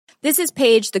This is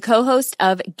Paige, the co-host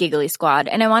of Giggly Squad,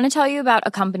 and I want to tell you about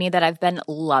a company that I've been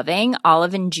loving,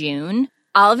 Olive & June.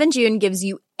 Olive & June gives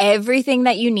you everything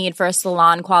that you need for a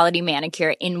salon-quality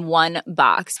manicure in one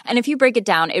box. And if you break it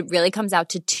down, it really comes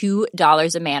out to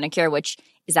 $2 a manicure, which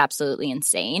is absolutely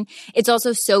insane. It's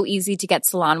also so easy to get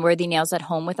salon-worthy nails at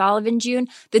home with Olive & June.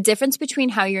 The difference between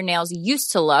how your nails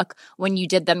used to look when you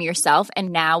did them yourself and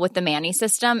now with the Mani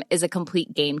system is a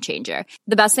complete game changer.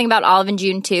 The best thing about Olive &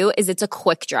 June, too, is it's a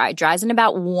quick dry. Dries in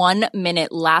about 1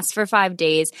 minute, lasts for 5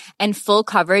 days, and full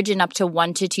coverage in up to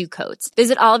 1 to 2 coats.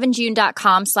 Visit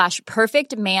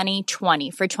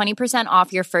oliveandjune.com/perfectmani20 for 20%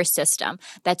 off your first system.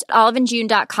 That's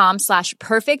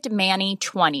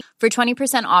oliveandjune.com/perfectmani20 for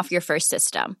 20% off your first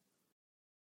system.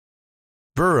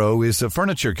 Burrow is a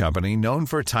furniture company known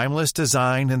for timeless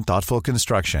design and thoughtful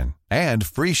construction and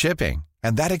free shipping,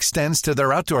 and that extends to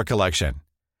their outdoor collection.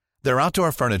 Their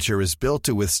outdoor furniture is built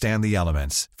to withstand the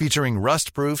elements, featuring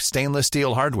rust-proof stainless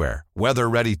steel hardware,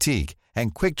 weather-ready teak,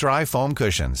 and quick-dry foam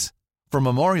cushions. For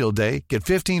Memorial Day, get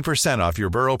 15% off your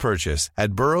Burrow purchase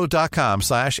at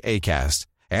burrow.com/ACAST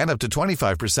and up to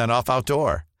 25% off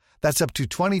outdoor. That's up to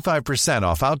 25%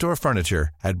 off outdoor furniture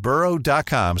at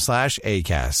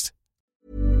burrow.com/ACAST.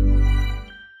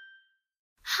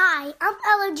 Hi, I'm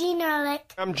Ella Jean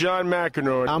Ehrlich. I'm John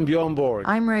McEnroe. I'm Bjorn Borg.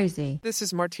 I'm Rosie. This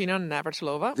is Martina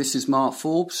Navratilova. This is Mark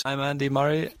Forbes. I'm Andy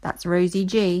Murray. That's Rosie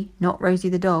G, not Rosie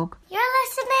the dog. You're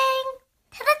listening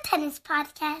to the Tennis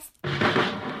Podcast.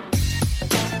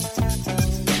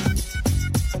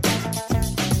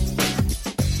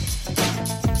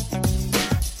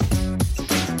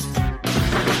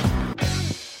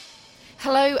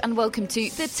 Hello and welcome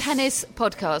to the Tennis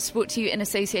Podcast, brought to you in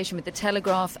association with The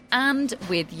Telegraph and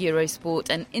with Eurosport,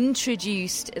 and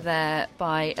introduced there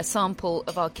by a sample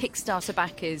of our Kickstarter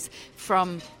backers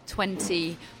from the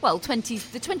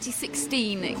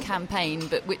 2016 campaign,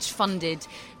 but which funded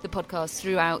the podcast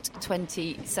throughout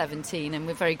 2017, and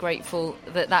we're very grateful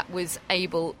that that was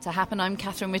able to happen. I'm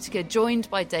Catherine Whitaker, joined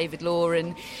by David Law,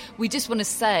 and we just want to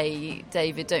say,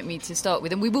 David, don't mean to start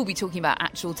with, and we will be talking about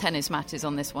actual tennis matters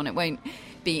on this one. It won't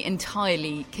be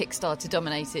entirely Kickstarter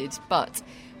dominated, but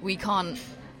we can't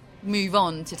move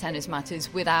on to tennis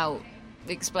matters without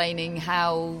explaining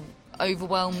how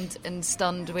overwhelmed and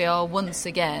stunned we are once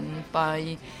again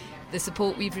by the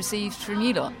support we've received from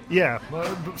you lot. Yeah,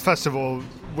 well, first of all,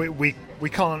 we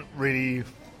can't really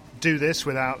do this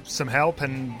without some help,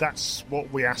 and that's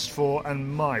what we asked for,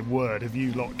 and my word, have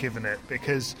you lot given it,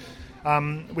 because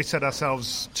we set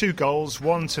ourselves 2 goals.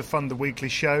 One, to fund the weekly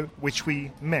show, which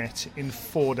we met in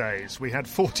 4 days. We had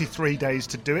 43 days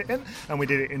to do it in, and we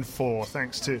did it in 4,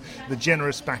 thanks to the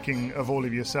generous backing of all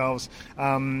of yourselves.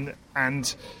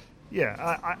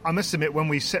 Yeah, I must admit, when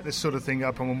we set this sort of thing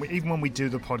up, and even when we do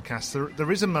the podcast,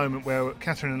 there is a moment where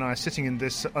Catherine and I are sitting in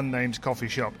this unnamed coffee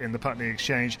shop in the Putney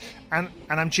Exchange, and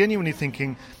I'm genuinely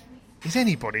thinking, is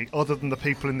anybody other than the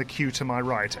people in the queue to my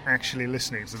right actually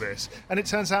listening to this? And it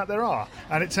turns out there are.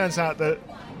 And it turns out that,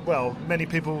 well, many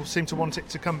people seem to want it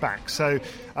to come back. So,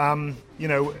 at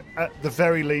the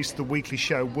very least, the weekly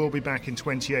show will be back in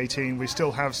 2018. We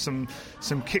still have some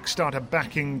Kickstarter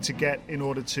backing to get in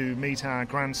order to meet our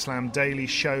Grand Slam daily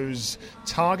shows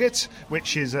target,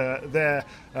 which is there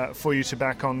for you to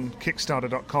back on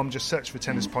Kickstarter.com. Just search for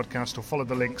Tennis Podcast or follow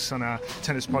the links on our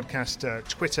Tennis Podcast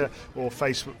Twitter or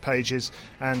Facebook pages,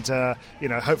 and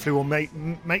hopefully we'll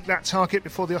make that target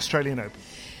before the Australian Open.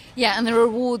 Yeah, and there are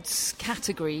awards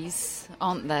categories,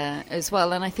 aren't there, as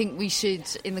well? And I think we should,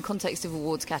 in the context of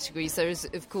awards categories, there is,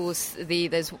 of course,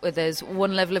 there's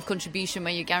one level of contribution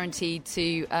where you're guaranteed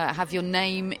to have your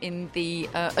name in the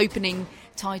opening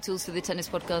titles for the Tennis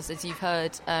Podcast, as you've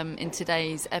heard in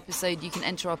today's episode. You can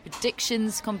enter our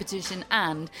predictions competition,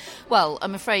 and, well,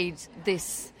 I'm afraid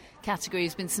this category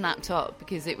has been snapped up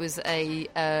because it was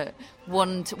not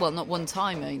one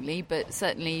time only, but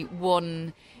certainly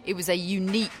it was a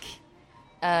unique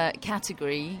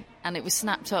category, and it was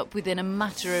snapped up within a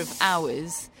matter of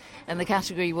hours. And the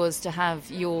category was to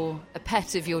have a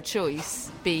pet of your choice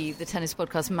be the Tennis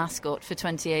Podcast mascot for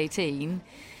 2018.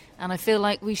 And I feel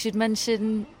like we should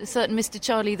mention a certain Mr.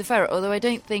 Charlie the Ferret, although I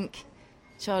don't think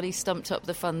Charlie stumped up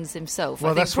the funds himself.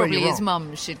 Well, I think probably his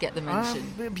mum should get the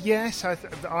mention. Yes,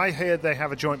 I hear they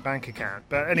have a joint bank account.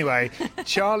 But anyway,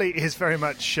 Charlie is very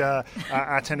much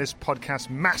our Tennis Podcast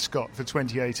mascot for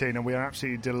 2018, and we are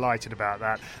absolutely delighted about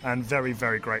that, and very,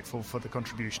 very grateful for the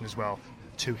contribution as well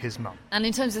to his mum. And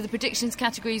in terms of the predictions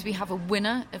categories, we have a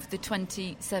winner of the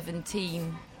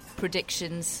 2017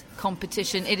 predictions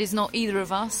competition. It is not either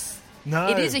of us. No.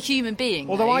 It is a human being.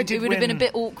 Although though. I did It would have been a win-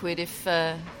 bit awkward if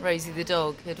Rosie the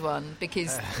dog had won,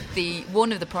 because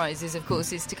one of the prizes, of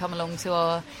course, is to come along to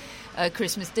our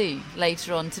Christmas do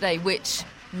later on today, which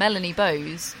Melanie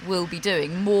Bowes will be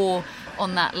doing. More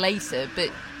on that later, but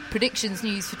predictions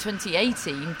news for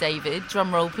 2018, David,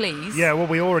 drum roll please. Yeah, well,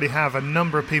 we already have a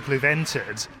number of people who've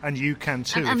entered, and you can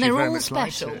too. And if you they're very all much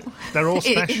like special. to. They're all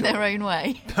special. in their own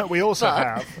way. But we also But-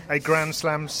 have a Grand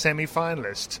Slam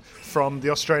semi-finalist from the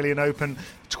Australian Open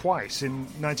twice in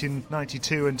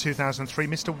 1992 and 2003,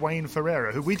 Mr. Wayne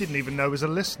Ferreira, who we didn't even know was a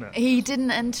listener. He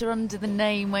didn't enter under the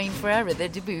name Wayne Ferreira.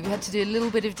 We had to do a little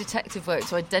bit of detective work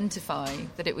to identify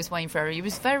that it was Wayne Ferreira. He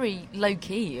was very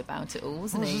low-key about it all,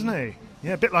 wasn't he? Wasn't he?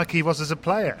 Yeah, a bit like he was as a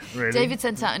player, really. David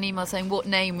sent out an email saying, what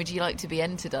name would you like to be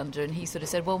entered under? And he sort of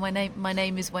said, well, my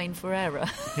name is Wayne Ferreira.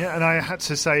 Yeah, and I had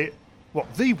to say,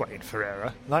 what, the Wayne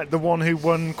Ferreira? Like the one who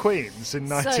won Queen's in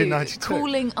 1992? So,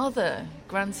 calling other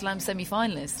Grand Slam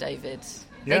semi-finalists, David.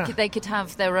 Yeah. They could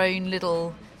have their own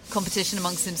little competition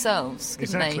amongst themselves,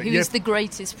 couldn't Exactly, they? yeah. Who's the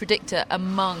greatest predictor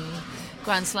among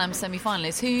Grand Slam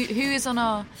semi-finalists? Who is on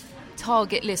our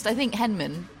target list? I think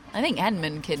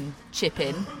Henman can chip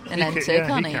in and enter,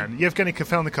 can't he? He can. Yevgeny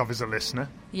Kafelnikov is a listener.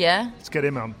 Yeah. Let's get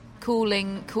him on.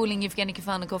 Calling Yevgeny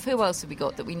Kafelnikov. Who else have we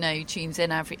got that we know tunes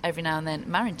in every now and then?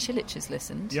 Marin Cilic has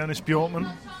listened. Jonas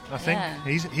Bjorkman, I think. Yeah.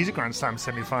 He's a Grand Slam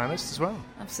semi-finalist as well.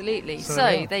 Absolutely. So, So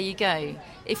yeah. there you go.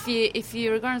 If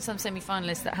you're a Grand Slam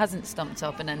semi-finalist that hasn't stumped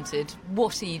up and entered,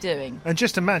 what are you doing? And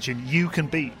just imagine you can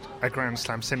beat a Grand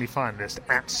Slam semi-finalist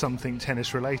at something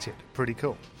tennis-related. Pretty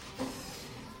cool.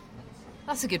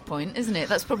 That's a good point, isn't it?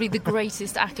 That's probably the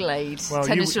greatest accolade, Well,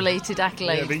 tennis-related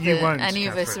accolade Yeah, but you that won't, any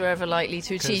of us Catherine. are ever likely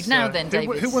to 'Cause, achieve. Now then,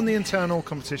 David. Who won the internal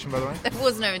competition, by the way? There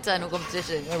was no internal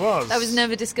competition. There was. That was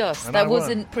never discussed. And I That won.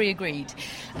 wasn't pre-agreed.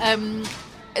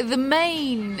 The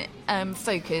main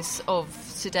focus of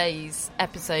today's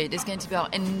episode is going to be our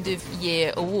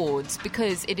end-of-year awards,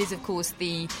 because it is, of course,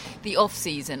 the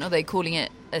off-season, although calling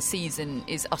it a season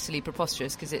is utterly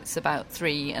preposterous because it's about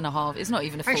 3.5. It's not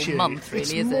even a full Actually, month, really,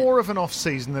 it's is more of an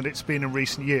off-season than it's been in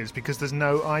recent years because there's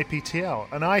no IPTL.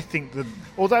 And I think that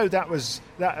although that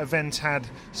event had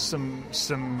some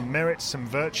merits, some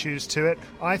virtues to it,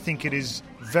 I think it is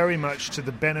very much to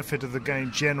the benefit of the game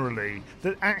generally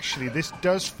that actually this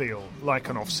does feel like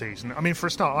an off-season. I mean, for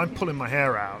a start, I'm pulling my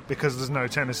hair out because there's no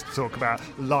tennis to talk about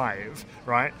live,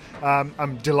 right?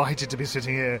 I'm delighted to be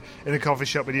sitting here in a coffee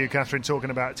shop with you, Catherine, talking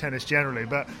about tennis generally,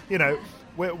 but, you know,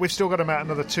 we've still got about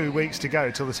another 2 weeks to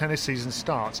go till the tennis season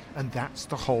starts, and that's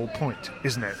the whole point,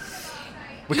 isn't it?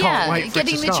 We can't wait for it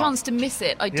getting to the start. chance to miss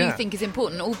it, I do Yeah. think is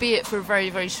important, albeit for a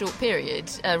very, very short period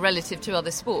relative to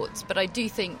other sports. But I do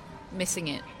think missing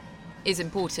it is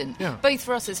important, Yeah. both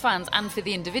for us as fans and for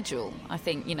the individual. I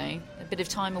think, you know, a bit of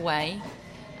time away.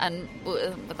 And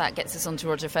that gets us on to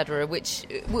Roger Federer, which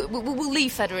we'll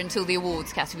leave Federer until the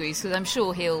awards categories, because I'm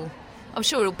sure he'll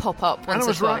pop up once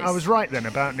or twice. I was right then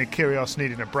about Nick Kyrgios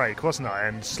needing a break, wasn't I?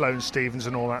 And Sloane Stephens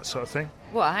and all that sort of thing.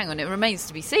 Well, hang on, it remains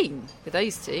to be seen with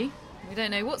those two. We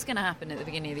don't know what's going to happen at the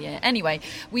beginning of the year. Anyway,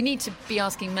 we need to be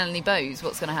asking Melanie Bowes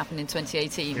what's going to happen in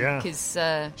 2018. Yeah. Because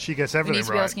She gets we everything need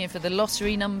to be right. asking her for the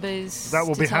lottery numbers. That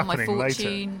will to be tell my happening later.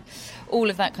 fortune, all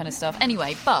of that kind of stuff.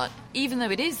 Anyway, but even though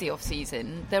it is the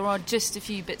off-season, there are just a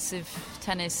few bits of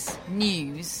tennis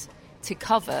news to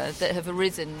cover that have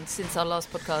arisen since our last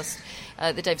podcast,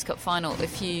 the Davis Cup final, a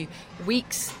few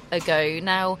weeks ago.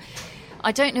 Now,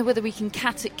 I don't know whether we can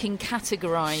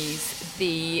categorise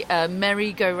the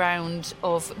merry-go-round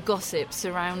of gossip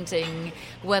surrounding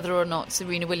whether or not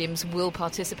Serena Williams will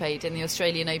participate in the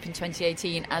Australian Open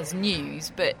 2018 as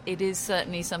news, but it is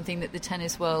certainly something that the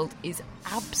tennis world is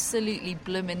absolutely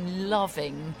bloomin'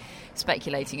 loving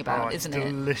speculating about, it's isn't it?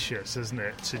 delicious, isn't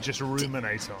it, to just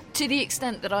ruminate on. To the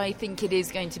extent that I think it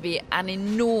is going to be an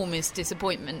enormous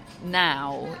disappointment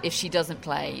now if she doesn't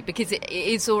play, because it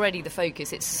is already the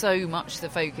focus. It's so much the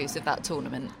focus of that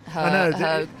tournament,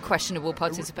 her questionable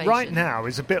participation. Right now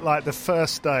is a bit like the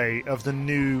first day of the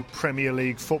new Premier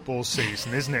League football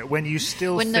season, isn't it? When you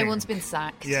still when think, no one's been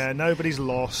sacked. Yeah, nobody's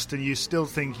lost, and you still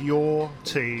think your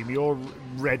team, your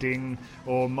Reading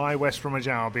or my West Bromwich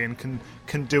Albion can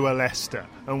do a Leicester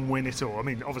and win it all. I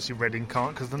mean, obviously Reading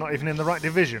can't because they're not even in the right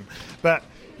division. But,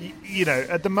 you know,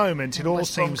 at the moment it all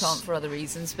West Brom seems... can't for other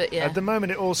reasons, but yeah. At the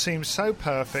moment it all seems so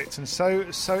perfect and so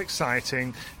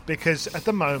exciting. Because at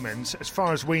the moment, as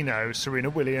far as we know,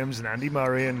 Serena Williams and Andy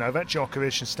Murray and Novak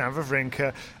Djokovic and Stan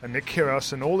Wawrinka and Nick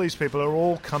Kyrgios and all these people are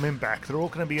all coming back. They're all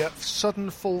going to be at sudden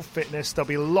full fitness. They'll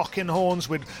be locking horns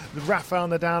with Rafael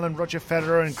Nadal and Roger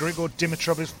Federer, and Grigor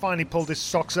Dimitrov, who's finally pulled his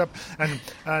socks up, and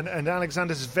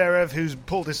Alexander Zverev, who's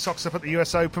pulled his socks up at the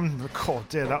US Open. Oh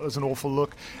dear, that was an awful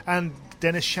look. And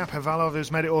Denis Shapovalov,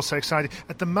 who's made it all so exciting.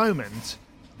 At the moment,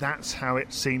 that's how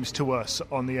it seems to us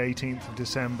on the 18th of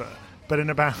December. But in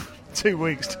about 2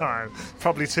 weeks' time,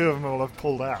 probably two of them will have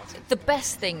pulled out. The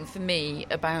best thing for me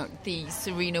about the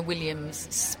Serena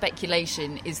Williams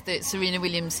speculation is that Serena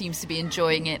Williams seems to be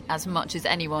enjoying it as much as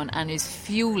anyone and is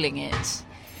fueling it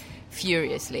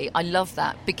furiously. I love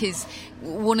that, because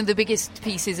one of the biggest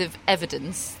pieces of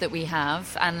evidence that we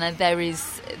have, and there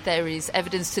is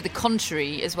evidence to the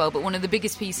contrary as well, but one of the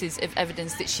biggest pieces of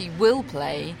evidence that she will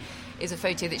play is a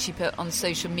photo that she put on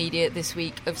social media this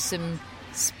week of some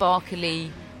sparkly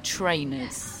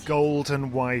trainers. Gold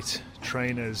and white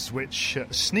trainers, which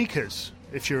sneakers,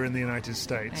 if you're in the United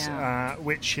States,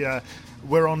 which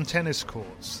were on tennis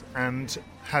courts and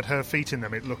had her feet in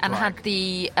them, it looked and like. And had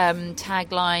the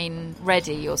tagline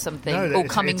ready or something, or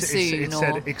coming soon. It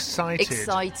said excited.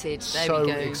 Excited, there so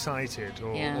we go. Excited,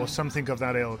 or something of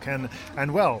that ilk.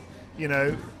 And well, you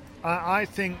know, I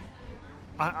think...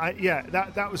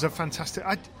 that was a fantastic...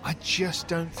 I just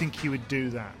don't think you would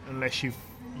do that unless you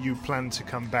plan to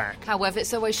come back. However,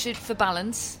 so I should, for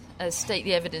balance, state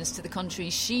the evidence to the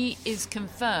contrary. She is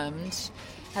confirmed,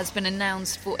 has been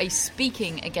announced for a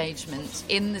speaking engagement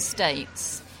in the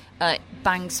States,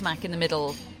 bang smack in the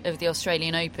middle of the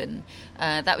Australian Open.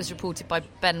 That was reported by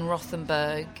Ben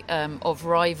Rothenberg of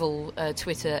rival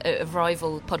Twitter, of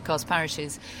rival podcast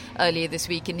parishes earlier this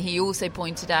week, and he also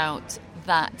pointed out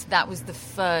that was the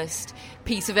first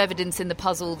piece of evidence in the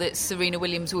puzzle that Serena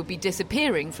Williams would be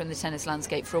disappearing from the tennis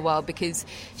landscape for a while, because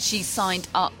she signed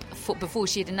up before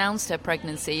she had announced her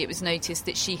pregnancy. It was noticed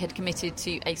that she had committed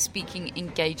to a speaking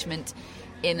engagement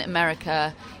in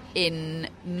America in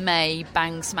May,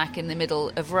 bang smack in the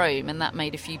middle of Rome, and that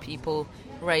made a few people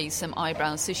raise some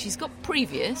eyebrows. So she's got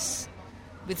previous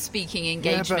with speaking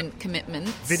engagement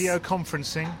commitments. Video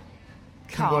conferencing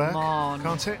can work,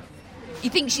 can't it? You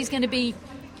think she's going to be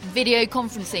video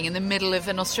conferencing in the middle of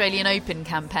an Australian Open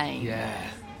campaign? Yeah.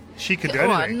 She could do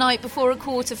anything. Night before a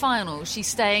quarter-final, she's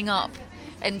staying up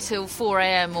until 4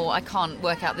 a.m, or I can't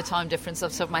work out the time difference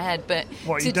off the top of my head, but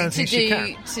you don't think she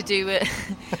can? To do it...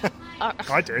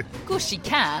 I do. Of course she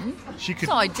can. She could, it's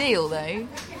not ideal, though.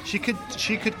 She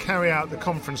could carry out the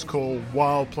conference call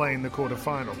while playing the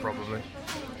quarter-final, probably.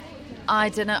 I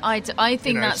don't know. I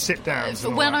think that's... sit-downs.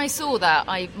 When I saw that,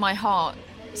 my heart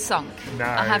sunk. No,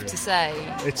 I have to say,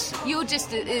 you're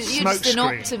just an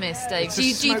optimist, Dave. Do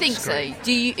you think so? Are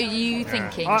you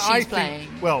thinking she's playing?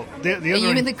 Well, the other. Are you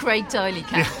in the Craig Tiley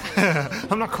camp? Yeah.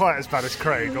 I'm not quite as bad as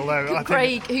Craig, although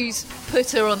Craig, who's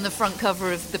put her on the front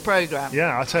cover of the programme.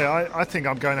 Yeah, I tell you, I think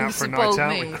I'm going out for a night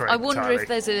out with Craig. I wonder Tiley. if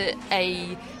there's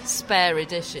a spare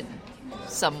edition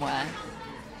somewhere.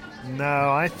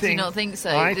 No, I think... Do you not think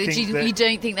so? You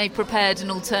don't think they prepared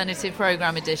an alternative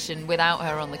programme edition without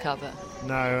her on the cover?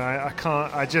 No, I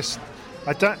can't.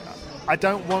 I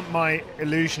don't want my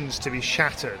illusions to be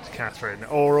shattered, Catherine,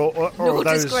 or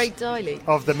those Craig Tiley.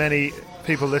 Of the many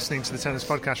people listening to the tennis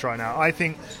podcast right now. I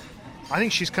think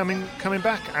she's coming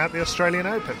back at the Australian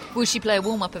Open. Will she play a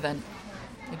warm-up event?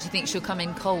 Or do you think she'll come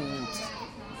in cold?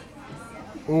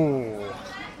 Oh,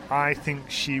 I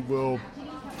think she will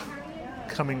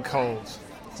come in cold.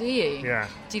 Do you? Yeah.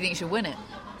 Do you think she'll win it?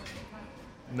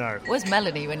 No. Where's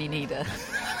Melanie when you need her?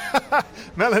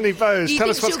 Melanie Bowes, tell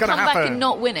us what's going to happen. Do you think she'll come back and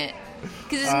not win it?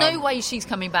 Because there's no way she's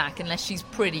coming back unless she's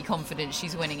pretty confident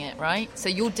she's winning it, right? So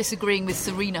you're disagreeing with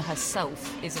Serena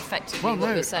herself is effectively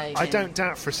what you're saying. I don't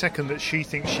doubt for a second that she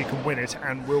thinks she can win it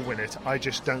and will win it. I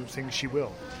just don't think she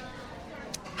will.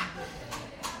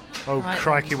 Oh, right.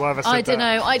 Crikey, why have I said that?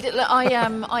 I don't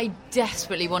know. I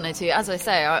desperately wanted to. As I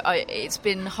say, it's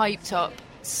been hyped up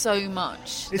so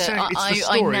much it's that the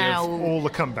story now... of all the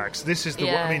comebacks. This is the...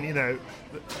 Yeah. I mean, you know,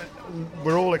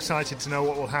 we're all excited to know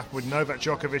what will happen with Novak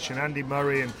Djokovic and Andy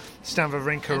Murray and Stan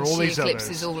Wawrinka and all these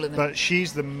others. All of them. But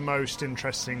she's the most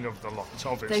interesting of the lot,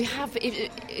 obviously. They have,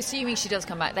 assuming she does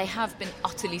come back, they have been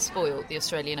utterly spoiled, the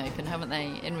Australian Open, haven't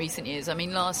they, in recent years? I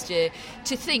mean, last year,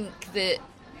 to think that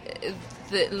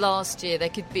last year there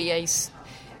could be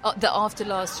that after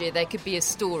last year there could be a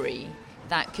story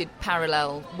that could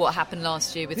parallel what happened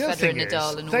last year with Federer and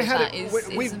Nadal and all of that is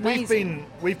amazing.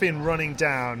 We've been running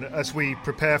down as we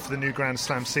prepare for the new Grand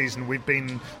Slam season. We've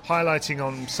been highlighting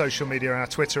on social media, our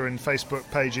Twitter and Facebook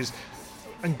pages,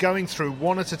 and going through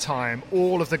one at a time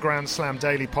all of the Grand Slam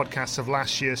Daily podcasts of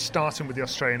last year, starting with the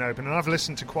Australian Open, and I've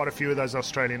listened to quite a few of those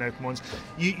Australian Open ones,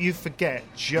 you forget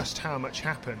just how much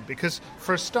happened. Because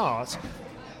for a start,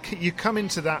 you come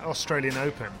into that Australian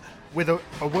Open with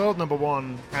a world number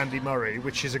one, Andy Murray,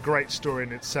 which is a great story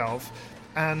in itself,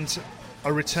 and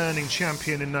a returning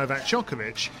champion in Novak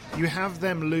Djokovic. You have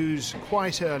them lose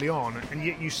quite early on, and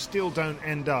yet you still don't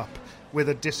end up with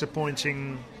a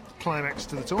disappointing climax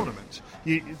to the tournament.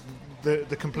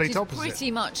 The complete opposite. Pretty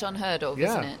much unheard of,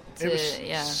 isn't it? It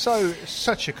was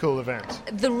such a cool event.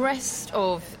 The rest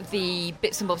of the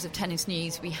bits and bobs of tennis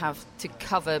news we have to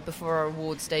cover before our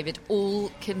awards, David,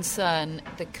 all concern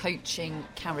the coaching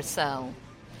carousel.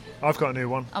 I've got a new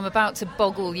one. I'm about to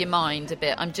boggle your mind a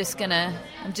bit. I'm just gonna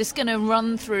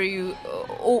run through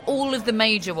all of the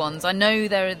major ones. I know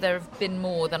there have been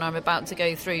more than I'm about to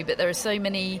go through, but there are so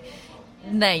many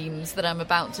names that I'm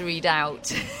about to read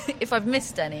out. If I've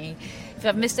missed any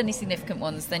significant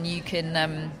ones, then you can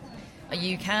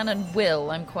and will,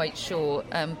 I'm quite sure,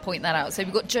 point that out. So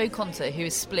we've got Jo Konta, who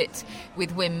is split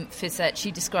with Wim Fissette.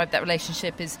 She described that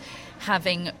relationship as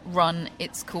having run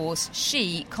its course.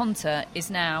 Konta, is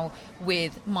now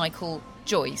with Michael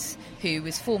Joyce, who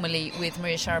was formerly with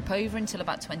Maria Sharapova until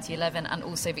about 2011, and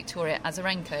also Victoria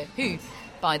Azarenka, who,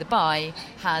 by the by,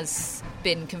 has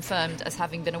been confirmed as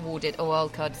having been awarded a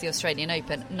wildcard to the Australian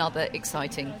Open. Another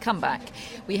exciting comeback.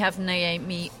 We have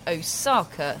Naomi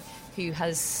Osaka, who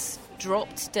has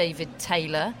dropped David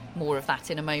Taylor. More of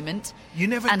that in a moment. You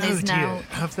never know, do you?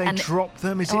 Have they dropped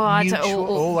them? Is it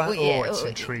mutual? It's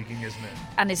intriguing, isn't it?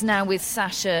 And is now with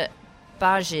Sasha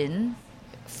Bajin,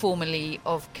 formerly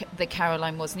of the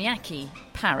Caroline Wozniacki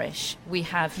parish. We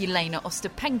have Yelena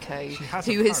Ostapenko,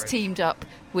 who has teamed up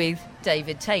with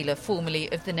David Taylor,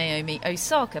 formerly of the Naomi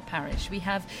Osaka parish. We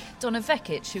have Donna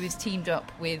Vekic, who has teamed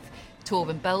up with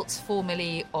Torben Beltz,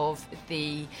 formerly of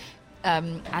the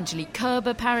Angelique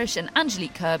Kerber parish, and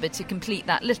Angelique Kerber, to complete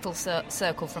that little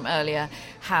circle from earlier,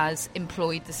 has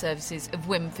employed the services of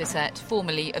Wim Fissette,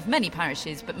 formerly of many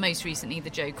parishes, but most recently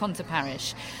the Jo Konta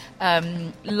parish.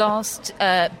 Last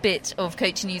bit of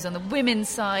coaching news on the women's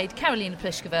side, Karolina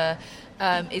Pliskova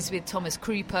is with Thomas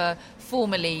Krupa,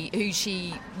 formerly, who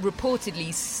she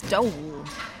reportedly stole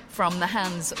from the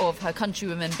hands of her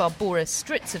countrywoman Barbora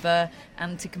Strycova,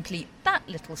 and to complete that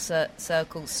little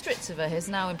circle, Strycova has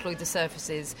now employed the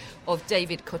services of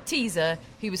David Corteza,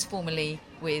 who was formerly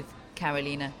with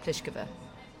Karolina Pliskova.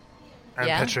 And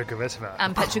Petra Kvitova.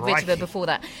 And Petra Kvitova before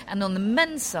that. And on the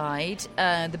men's side,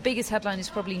 the biggest headline is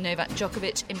probably Novak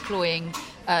Djokovic employing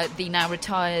the now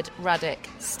retired Radek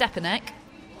Stepanek.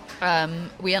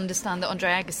 We understand that Andre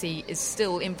Agassi is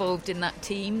still involved in that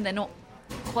team. They're not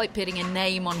quite putting a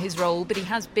name on his role, but he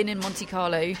has been in Monte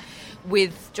Carlo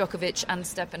with Djokovic and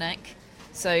Stepanek,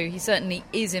 so he certainly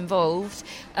is involved.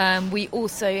 We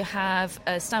also have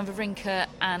Stan Wawrinka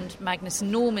and Magnus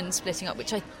Norman splitting up,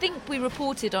 which I think we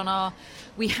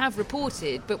have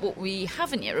reported, but what we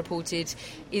haven't yet reported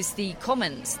is the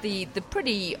comments, the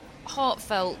pretty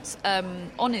heartfelt,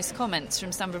 honest comments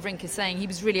from Stan Wawrinka saying he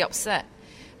was really upset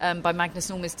by Magnus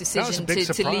Norman's decision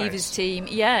to leave his team.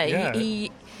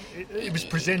 It was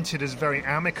presented as very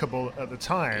amicable at the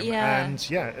time, and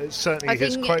certainly I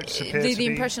his think quotes appear to be... The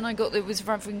impression I got that was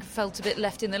Wawrinka felt a bit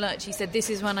left in the lurch. He said, "This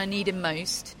is when I need him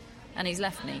most," and he's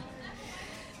left me.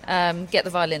 Get the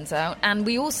violins out. And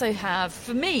we also have,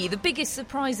 for me, the biggest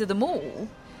surprise of them all,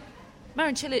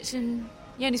 Marin Cilic and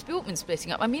Jonas Bjorkman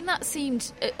splitting up. I mean, that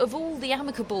seemed, of all the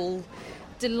amicable,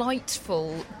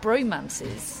 delightful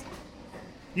bromances...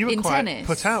 You were quite tennis,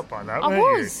 put out by that, weren't you?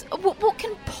 I was. What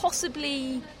can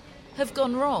possibly have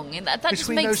gone wrong? And that just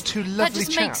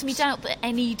makes me doubt that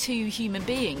any two human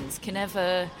beings can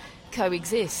ever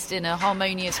coexist in a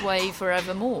harmonious way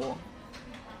forevermore.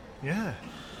 Yeah.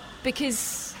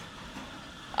 Because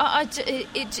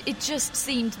it just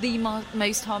seemed the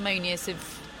most harmonious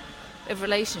of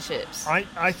relationships.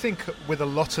 I think with a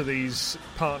lot of these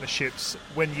partnerships,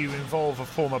 when you involve a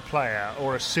former player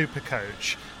or a super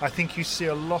coach, I think you see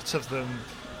a lot of them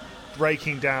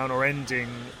breaking down or ending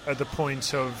at the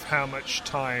point of how much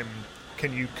time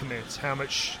can you commit, how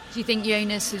much... Do you think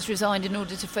Jonas has resigned in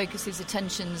order to focus his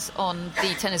attentions on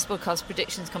the Tennis Podcast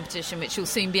Predictions competition, which will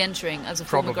soon be entering as a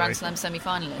former Grand Slam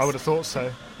semi-finalist? I would have thought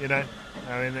so, you know.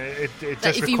 I mean, it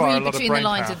does require a lot of brain power. If you read between the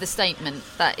lines of the statement,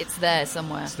 that it's there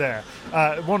somewhere. It's there.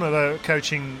 One of the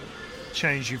coaching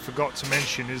change you forgot to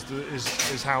mention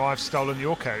is how I've stolen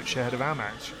your coach ahead of our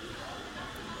match.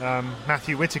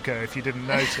 Matthew Whitaker, if you didn't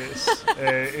notice,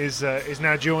 is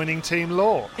now joining Team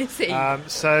Law. Is he?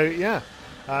 So, yeah.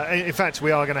 In fact,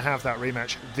 we are going to have that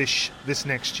rematch this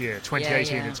next year,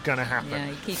 2018. Yeah. It's going to happen. Yeah,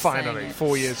 he keeps finally, saying it.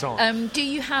 4 years on. Do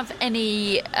you have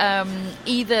any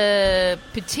either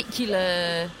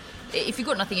particular? If you've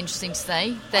got nothing interesting to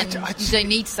say, then you don't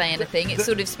need to say anything. It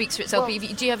sort of speaks for itself. Well,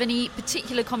 But do you have any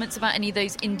particular comments about any of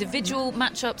those individual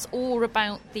matchups, or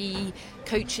about the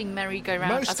coaching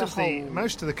merry-go-round as a whole?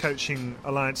 Most of the coaching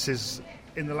alliances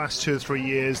in the last 2 or 3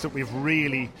 years that we've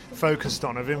really focused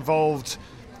on have involved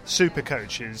super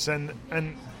coaches, and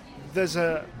there's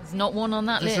not one on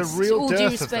that list. There's a real all dearth due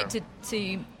of respect them.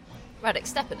 to Radek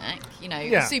Stepanek,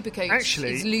 Yeah, a super coach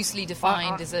actually, is loosely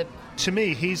defined as a... To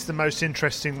me, he's the most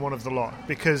interesting one of the lot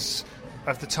because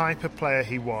of the type of player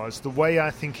he was, the way I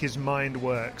think his mind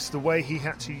works, the way he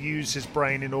had to use his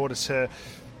brain in order to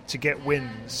get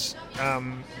wins,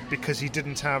 because he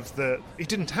didn't have the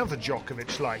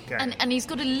Djokovic-like game. And he's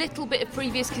got a little bit of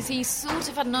previous, because he sort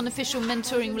of had an unofficial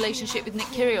mentoring relationship with Nick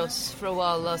Kyrgios for a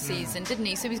while last season, didn't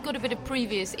he? So he's got a bit of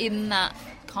previous in that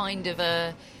kind of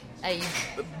a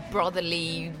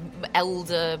brotherly,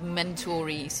 elder,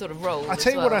 mentory sort of role. I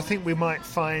tell you what, I think we might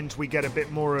find we get a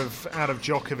bit more of out of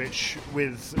Djokovic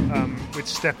with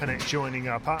Stepanek joining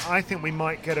up. I think we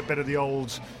might get a bit of the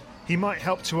old. He might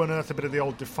help to unearth a bit of the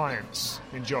old defiance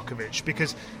in Djokovic,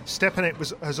 because Stepanek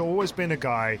has always been a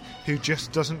guy who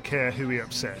just doesn't care who he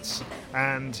upsets,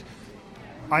 and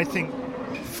I think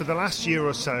for the last year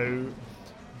or so,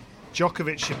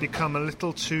 Djokovic had become a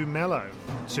little too mellow,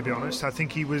 to be honest. I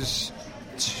think he was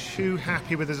too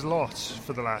happy with his lot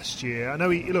for the last year. I know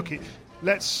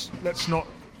let's not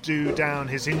do down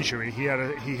his injury. He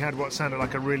had what sounded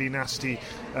like a really nasty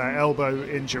elbow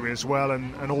injury as well,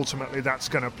 and ultimately that's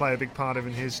going to play a big part of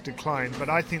in his decline. But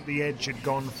I think the edge had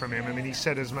gone from him. I mean, he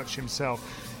said as much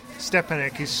himself.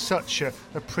 Stepanek is such a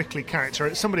prickly character.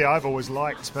 It's somebody I've always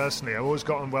liked personally. I've always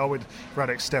gotten well with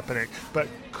Radek Stepanek, but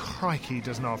crikey,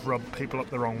 does not rub people up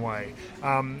the wrong way.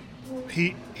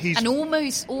 He's and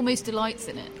almost delights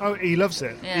in it. Oh, he loves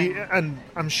it. Yeah. And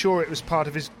I'm sure it was part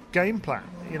of his game plan.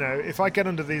 If I get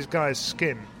under these guys'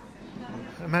 skin,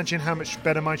 imagine how much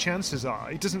better my chances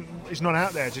are. He's not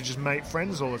out there to just make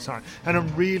friends all the time. And I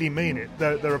really mean it.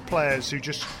 There are players who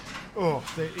just...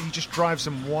 he just drives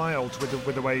them wild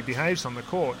with the way he behaves on the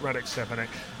court, Radek Stepanek.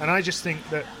 And I just think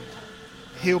that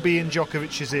he'll be in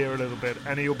Djokovic's ear a little bit,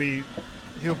 and he'll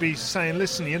be saying,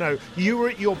 listen, you were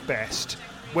at your best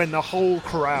when the whole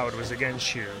crowd was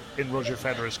against you in Roger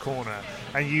Federer's corner,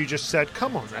 and you just said,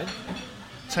 come on then,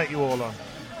 take you all on.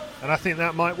 And I think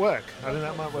that might work.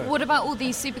 What about all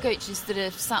these super coaches that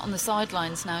are sat on the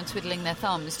sidelines now and twiddling their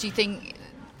thumbs? Do you think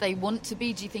they want to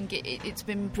be? Do you think it's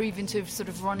been proven to have sort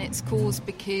of run its course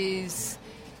because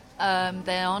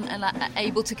they aren't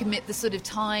able to commit the sort of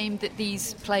time that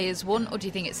these players want? Or do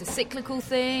you think it's a cyclical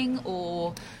thing?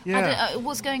 Or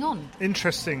what's going on?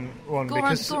 Interesting one.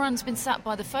 Because Goran's been sat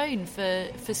by the phone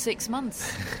for 6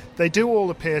 months. They do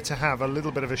all appear to have a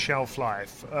little bit of a shelf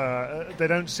life. They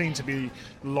don't seem to be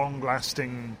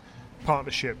long-lasting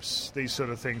partnerships, these sort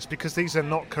of things, because these are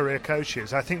not career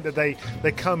coaches. I think that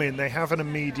they come in, they have an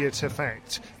immediate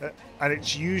effect, and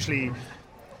it's usually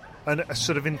a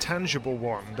sort of intangible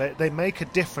one. They make a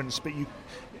difference, but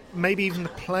maybe even the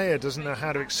player doesn't know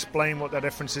how to explain what that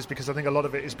difference is, because I think a lot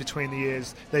of it is between the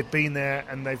ears. They've been there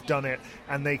and they've done it,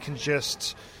 and they can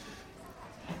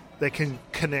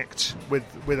connect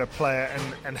with a player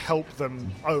and help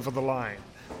them over the line.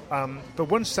 But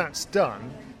once that's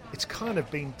done, it's kind of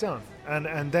been done,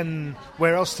 and then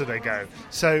where else do they go?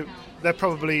 So they're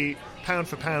probably pound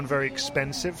for pound very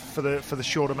expensive for the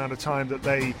short amount of time that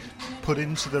they put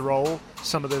into the role.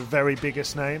 Some of the very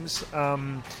biggest names,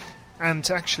 and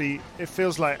actually it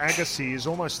feels like Agassi is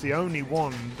almost the only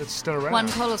one that's still around. Juan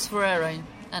Carlos Ferrero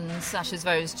and Sasha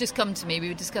Zverev has just come to me. We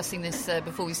were discussing this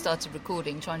before we started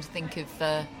recording, trying to think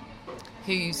of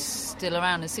who's still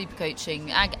around as super coaching.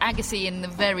 Agassi in the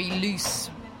very loose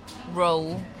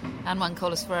role, and Juan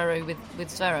Carlos Ferrero with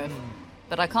Zverev,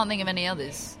 but I can't think of any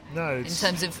others. No, in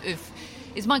terms of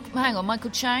is Michael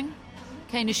Chang,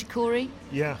 Kei Nishikori?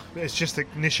 Yeah, it's just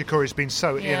that Nishikori's been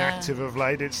so inactive of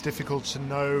late. It's difficult to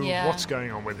know what's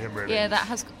going on with him, really. Yeah, that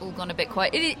has all gone a bit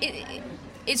quiet.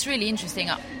 It's really interesting.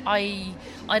 I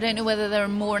don't know whether there are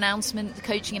more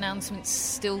coaching announcements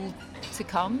still to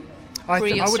come. I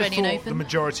would have thought Open. the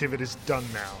majority of it is done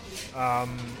now,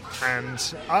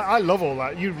 and I love all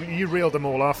that. You reeled them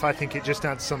all off. I think it just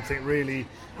adds something really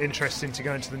interesting to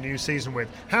go into the new season with.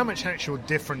 How much actual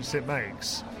difference it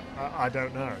makes, I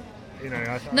don't know.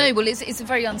 No, well, it's a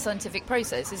very unscientific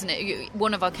process, isn't it?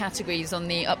 One of our categories on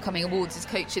the upcoming awards is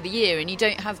Coach of the Year, and you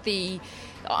don't have the...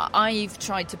 I've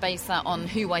tried to base that on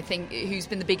who I think who's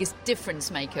been the biggest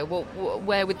difference maker.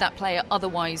 Where would that player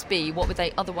otherwise be? What would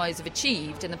they otherwise have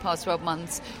achieved in the past 12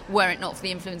 months were it not for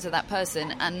the influence of that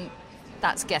person? And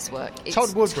that's guesswork. It's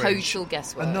Todd Woodbridge, total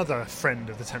guesswork. another friend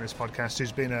of the Tennis Podcast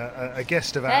who's been a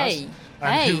guest of ours, who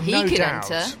no could doubt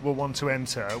enter. will want to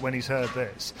enter when he's heard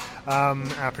this,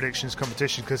 our predictions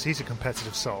competition, because he's a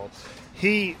competitive soul.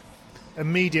 He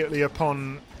immediately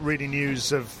upon reading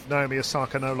news of Naomi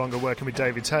Osaka no longer working with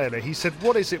David Taylor, he said,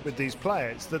 what is it with these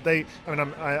players that they...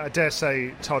 I dare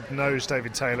say Todd knows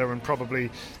David Taylor and probably...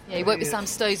 Yeah, he worked with Sam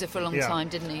Stosur for a long time,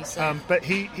 didn't he? So. But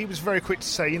he was very quick to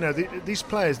say, these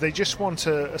players, they just want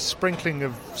a sprinkling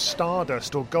of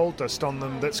stardust or gold dust on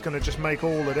them that's going to just make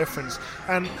all the difference.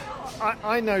 And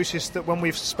I noticed that when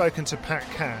we've spoken to Pat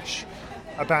Cash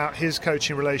about his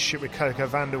coaching relationship with Coco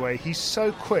Vandeweghe, he's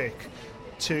so quick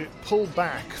to pull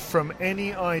back from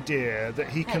any idea that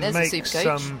he can make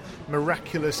some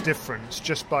miraculous difference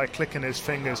just by clicking his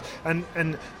fingers. And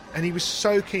he was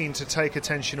so keen to take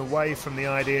attention away from the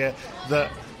idea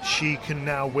that she can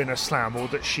now win a slam or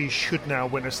that she should now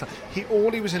win a slam.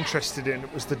 All he was interested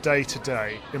in was the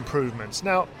day-to-day improvements.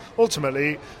 Now,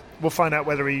 ultimately, we'll find out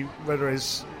what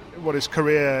his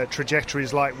career trajectory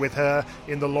is like with her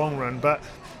in the long run. But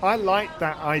I like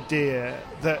that idea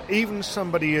that even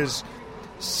somebody as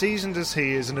seasoned as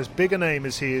he is and as big a name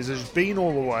as he is, has been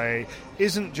all the way,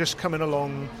 isn't just coming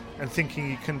along and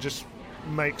thinking he can just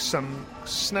make some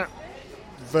snap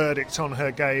verdict on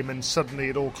her game and suddenly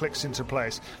it all clicks into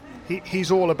place. He's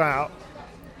all about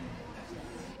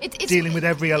dealing with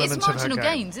every element of her game. It's marginal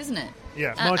gains, isn't it?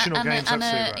 Yeah, marginal gains,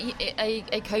 absolutely right.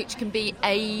 A coach can be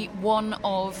one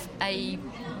of a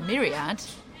myriad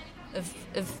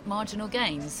of marginal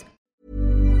gains.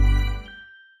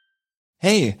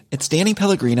 Hey, it's Danny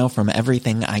Pellegrino from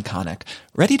Everything Iconic.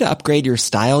 Ready to upgrade your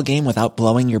style game without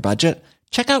blowing your budget?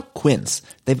 Check out Quince.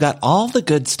 They've got all the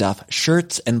good stuff,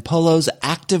 shirts and polos,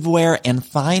 activewear, and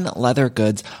fine leather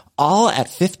goods, all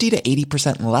at 50 to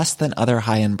 80% less than other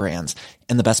high-end brands.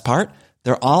 And the best part?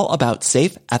 They're all about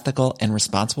safe, ethical, and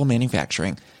responsible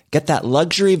manufacturing. Get that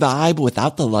luxury vibe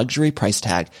without the luxury price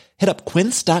tag. Hit up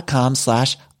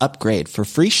quince.com/upgrade for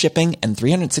free shipping and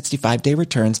 365-day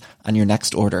returns on your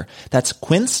next order. That's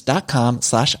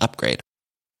quince.com/upgrade.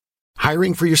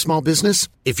 Hiring for your small business?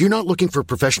 If you're not looking for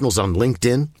professionals on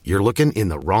LinkedIn, you're looking in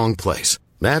the wrong place.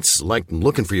 That's like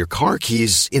looking for your car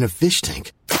keys in a fish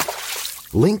tank.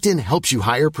 LinkedIn helps you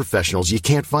hire professionals you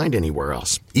can't find anywhere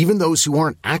else, even those who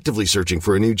aren't actively searching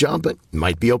for a new job but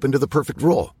might be open to the perfect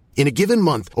role. In a given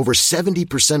month, over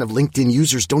 70% of LinkedIn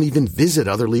users don't even visit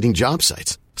other leading job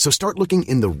sites. So start looking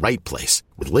in the right place.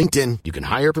 With LinkedIn, you can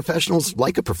hire professionals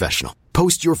like a professional.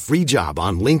 Post your free job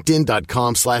on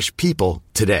linkedin.com/people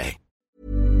today.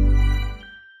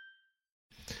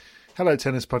 Hello,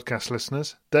 Tennis Podcast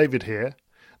listeners. David here.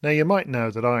 Now, you might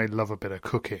know that I love a bit of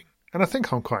cooking, and I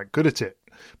think I'm quite good at it.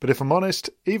 But if I'm honest,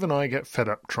 even I get fed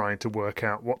up trying to work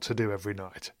out what to do every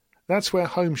night. That's where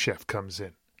Home Chef comes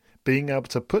in. Being able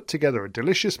to put together a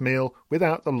delicious meal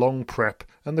without the long prep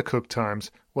and the cook times,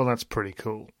 well, that's pretty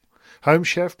cool. Home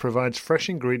Chef provides fresh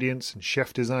ingredients and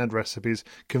chef-designed recipes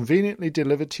conveniently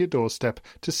delivered to your doorstep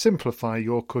to simplify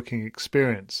your cooking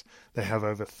experience. They have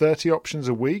over 30 options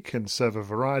a week and serve a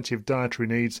variety of dietary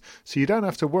needs, so you don't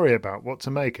have to worry about what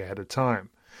to make ahead of time.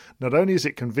 Not only is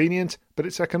it convenient, but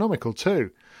it's economical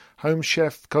too. Home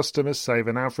Chef customers save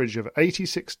an average of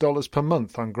 $86 per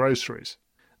month on groceries.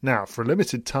 Now, for a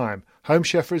limited time, Home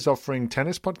Chef is offering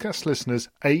Tennis Podcast listeners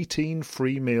 18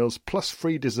 free meals plus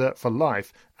free dessert for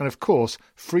life and, of course,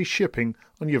 free shipping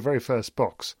on your very first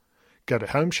box. Go to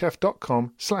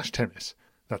homechef.com/tennis.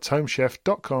 That's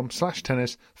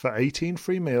homechef.com/tennis for 18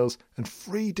 free meals and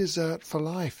free dessert for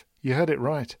life. You heard it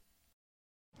right.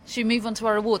 Should we move on to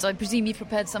our awards? I presume you've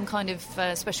prepared some kind of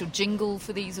special jingle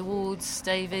for these awards,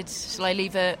 David. Shall I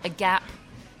leave a gap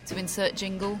to insert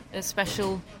jingle, a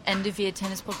special end-of-year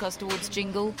Tennis Podcast Awards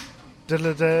jingle?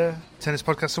 Tennis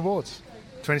Podcast Awards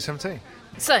 2017.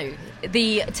 So,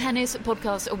 the Tennis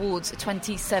Podcast Awards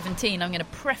 2017, I'm going to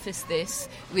preface this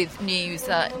with news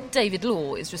that David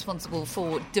Law is responsible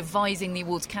for devising the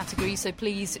awards category, so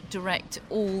please direct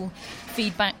all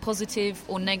feedback, positive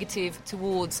or negative,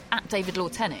 towards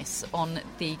 @DavidLawTennis on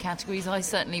the categories. I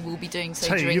certainly will be doing so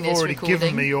during this recording. You've already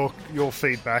given me your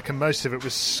feedback, and most of it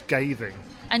was scathing.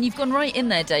 And you've gone right in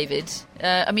there, David.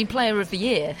 Player of the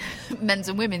year, men's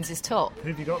and women's is top. Who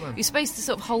have you got then? You're supposed to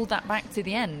sort of hold that back to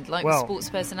the end, like sports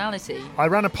personality. I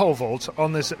ran a pole vault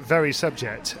on this very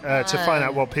subject to find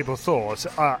out what people thought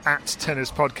at Tennis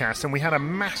Podcast, and we had a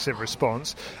massive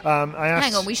response.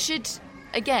 Hang on, we should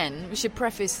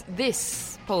preface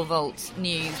this pole vault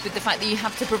news with the fact that you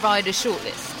have to provide a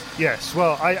shortlist. Yes,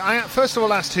 well, I first of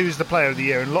all asked who's the player of the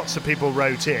year, and lots of people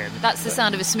wrote in. That's the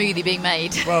sound of a smoothie being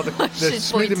made. Well, the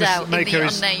smoothie maker in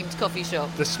the unnamed coffee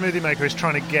shop. The smoothie maker is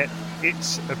trying to get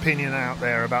its opinion out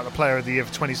there about the player of the year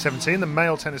for 2017, the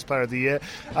male tennis player of the year.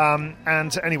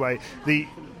 And anyway, the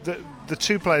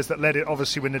two players that led it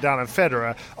obviously were Nadal and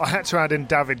Federer. I had to add in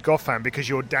David Goffin because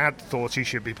your dad thought he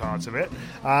should be part of it.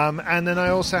 And then I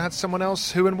also had someone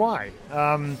else, who and why.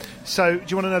 So do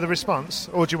you want to know the response?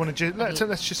 Or do you want to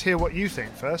let's just hear what you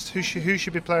think first? Who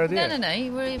should be player of the year?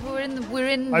 No. We're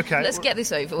in. Okay. Let's get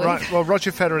this over with. Right. Well,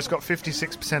 Roger Federer's got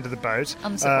 56% of the vote.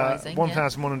 Unsurprising.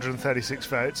 1,136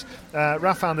 votes.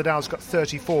 Rafael Nadal's got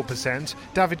 34%.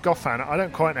 David Goffin, I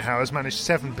don't quite know how, has managed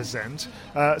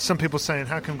 7%. Some people saying,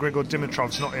 how come Grigor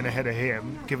Dimitrov's not in ahead of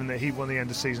him, given that he won the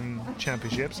end-of-season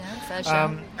championships? Yeah, fair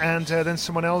shout. And then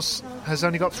someone else has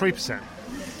only got 3%.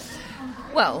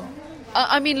 Well,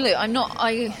 look,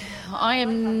 I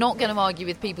am not going to argue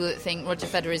with people that think Roger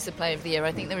Federer is the player of the year.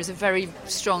 I think there is a very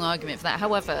strong argument for that.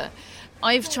 However,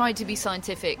 I've tried to be as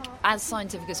scientific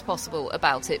as possible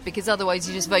about it, because otherwise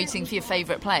you're just voting for your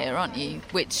favourite player, aren't you?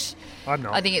 Which I'm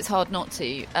not. I think it's hard not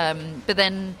to. But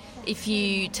then if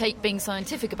you take being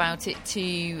scientific about it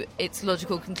to its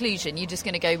logical conclusion, you're just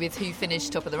going to go with who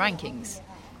finished top of the rankings.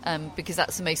 Because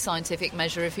that's the most scientific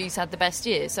measure of who's had the best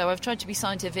year. So I've tried to be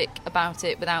scientific about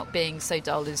it without being so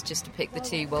dull as just to pick the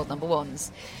two world number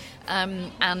ones.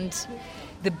 And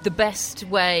the best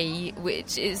way,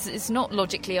 which is not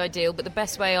logically ideal, but the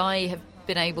best way I have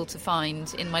been able to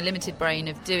find in my limited brain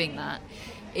of doing that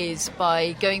is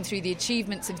by going through the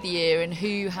achievements of the year and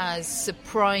who has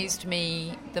surprised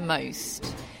me the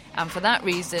most. And for that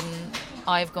reason,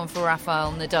 I've gone for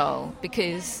Rafael Nadal,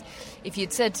 because if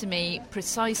you'd said to me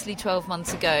precisely 12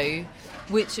 months ago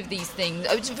which of these things,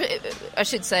 I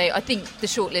should say, I think the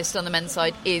shortlist on the men's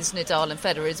side is Nadal and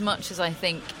Federer, as much as I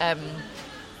think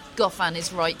Goffin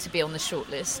is right to be on the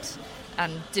shortlist,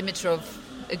 and Dimitrov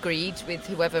agreed with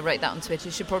whoever wrote that on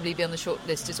Twitter, should probably be on the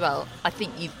shortlist as well. I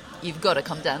think you've got to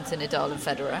come down to Nadal and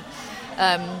Federer.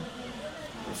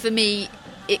 For me,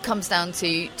 it comes down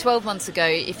to 12 months ago,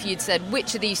 if you'd said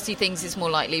which of these two things is more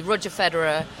likely, Roger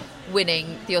Federer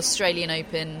winning the Australian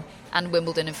Open and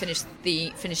Wimbledon and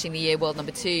finishing the year world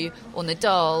number 2, or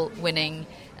Nadal winning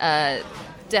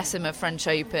Decima French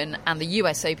Open and the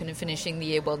US Open and finishing the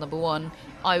year world number 1,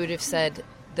 I would have said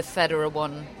the Federer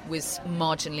one was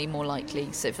marginally more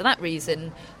likely. So for that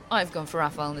reason, I've gone for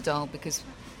Rafael Nadal, because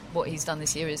what he's done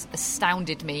this year has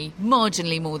astounded me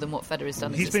marginally more than what Federer's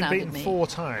done. He's been beaten 4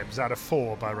 times out of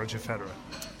 4 by Roger Federer.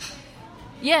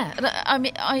 Yeah,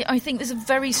 I think there's a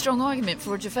very strong argument for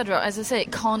Roger Federer. As I say,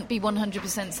 it can't be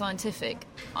 100% scientific.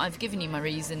 I've given you my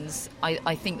reasons.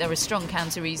 I think there are strong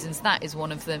counter reasons. That is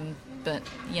one of them. But,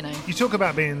 you know. You talk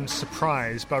about being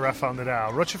surprised by Rafael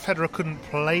Nadal. Roger Federer couldn't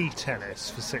play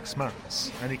tennis for 6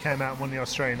 months, and he came out and won the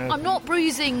Australian Open. I'm not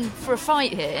bruising for a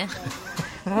fight here,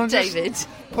 David.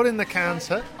 Put in the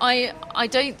counter. I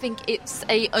don't think it's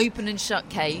a open and shut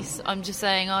case. I'm just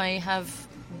saying I have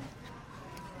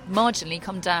marginally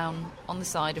come down on the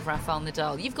side of Rafael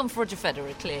Nadal. You've gone for Roger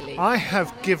Federer, clearly. I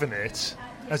have given it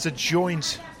as a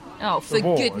joint for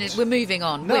award. Goodness, we're moving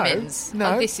on. No, Women's.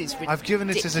 No, this is ridiculous. I've given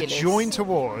it as a joint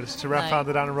award to Rafael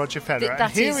Nadal and Roger Federer.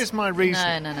 And here is my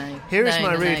reason. No. Here is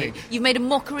my reasoning. You've made a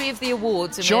mockery of the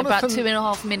awards, and we're about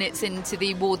 2.5 minutes into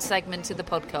the awards segment of the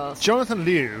podcast. Jonathan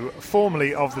Liu,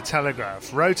 formerly of The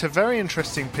Telegraph, wrote a very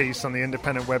interesting piece on the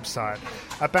Independent website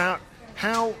about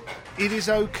how it is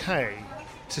okay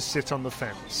to sit on the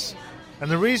fence. And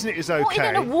the reason it is okay... What, in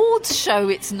an awards show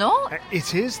it's not?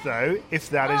 It is, though, if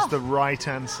that is the right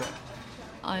answer.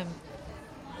 I'm...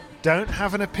 Don't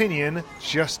have an opinion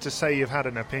just to say you've had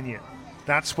an opinion.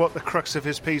 That's what the crux of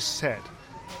his piece said.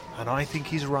 And I think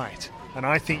he's right. And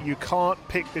I think you can't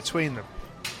pick between them.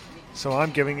 So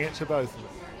I'm giving it to both of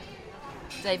them.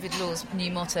 David Law's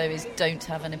new motto is don't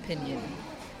have an opinion.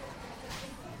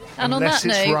 And unless on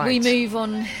that note, right. we move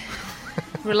on...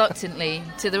 reluctantly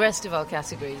to the rest of our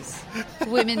categories.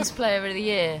 Women's Player of the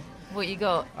Year, what you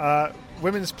got?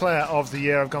 Women's Player of the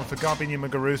Year, I've gone for Garbiñe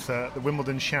Muguruza, the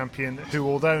Wimbledon champion, who,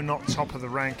 although not top of the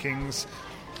rankings,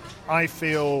 I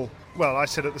feel, well, I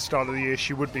said at the start of the year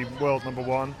she would be world number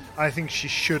 1. I think she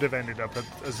should have ended up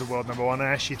as the world number 1. I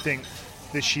actually think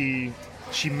that she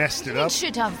messed it up.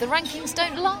 Should have. The rankings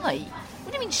don't lie. What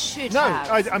What do you mean should No,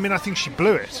 have? I mean, I think she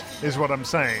blew it, is what I'm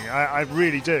saying. I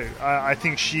really do. I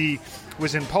think she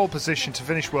was in pole position to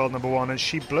finish world number one, and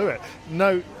she blew it.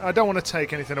 No, I don't want to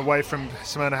take anything away from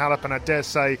Simona Halep, and I dare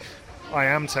say I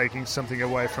am taking something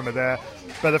away from her there.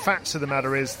 But the fact of the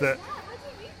matter is that,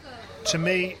 to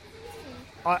me,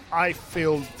 I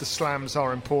feel the slams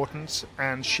are important,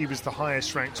 and she was the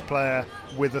highest ranked player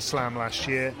with a slam last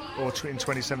year, or in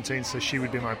 2017, so she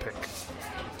would be my pick.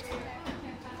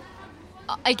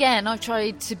 Again, I've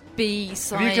tried to be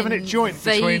Have you given it joint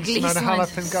between Simona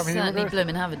Halep and Gavin Certainly Muguruza?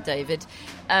 bloomin' haven't, David.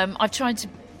 I've tried to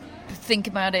think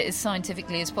about it as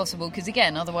scientifically as possible, because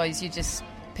again, otherwise you're just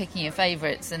picking your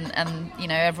favourites, and you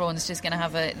know, everyone's just going to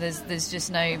have there's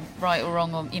just no right or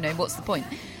wrong, or you know, what's the point?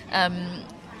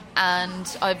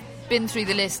 And I've been through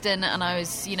the list, and I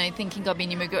was, you know, thinking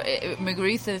Garbine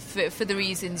Muguruza for the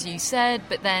reasons you said,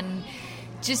 but then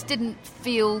just didn't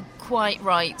feel quite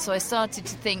right. So I started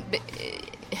to think, but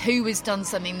who has done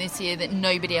something this year that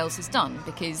nobody else has done?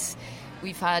 Because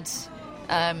we've had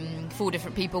 4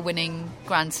 different people winning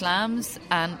Grand Slams,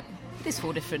 and there's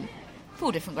 4 different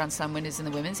Grand Slam winners in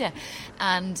the women's, yeah.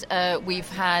 And we've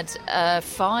had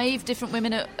 5 different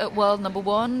women at world number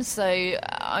one, so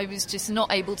I was just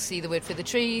not able to see the wood for the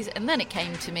trees. And then it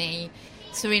came to me,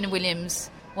 Serena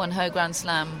Williams won her Grand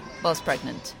Slam whilst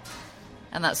pregnant.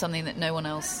 And that's something that no one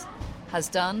else has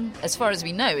done. As far as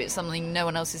we know, it's something no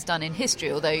one else has done in history,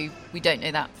 although we don't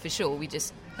know that for sure. We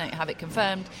just don't have it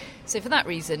confirmed. So for that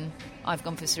reason, I've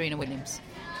gone for Serena Williams.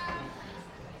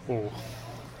 Oh,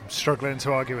 I'm struggling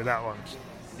to argue with that one.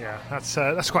 Yeah,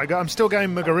 that's quite good. I'm still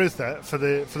going Muguruza for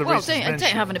the reasons mentioned.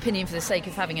 Don't have an opinion for the sake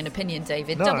of having an opinion,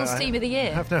 David. No, Doubles team of the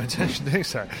year. I have no intention to do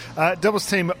so. Doubles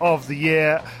team of the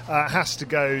year has to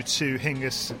go to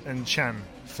Hingis and Chan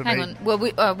for me. Hang on. Well,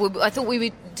 I thought we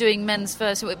were doing men's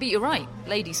first. But you're right.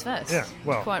 Ladies first. Yeah,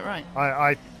 well, quite right.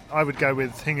 I would go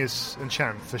with Hingis and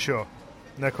Chan for sure.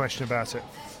 No question about it.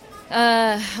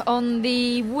 On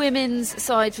the women's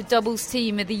side for doubles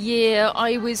team of the year,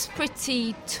 I was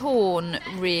pretty torn,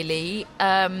 really,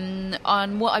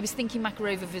 on what I was thinking.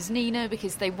 Makarova-Vesnina,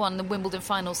 because they won the Wimbledon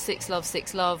final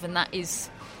 6-love, and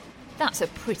that's a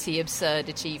pretty absurd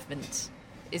achievement,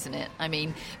 isn't it? I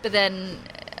mean, but then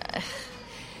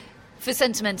for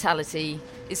sentimentality,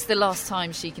 it's the last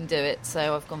time she can do it,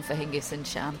 so I've gone for Hingis and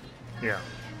Chan. Yeah.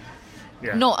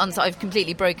 I've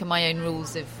completely broken my own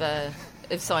rules of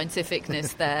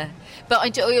scientificness there.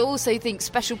 But I also think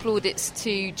special plaudits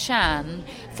to Chan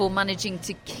for managing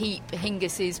to keep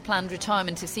Hingis's planned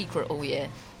retirement a secret all year.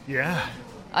 Yeah.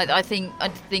 I think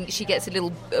she gets a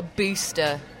little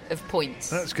booster of points.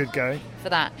 That's good going. For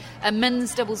that. And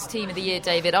men's doubles team of the year,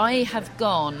 David, I have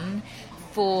gone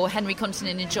for Henry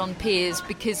Continent and John Peers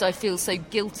because I feel so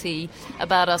guilty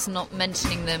about us not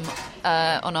mentioning them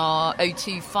on our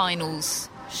O2 finals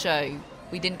show.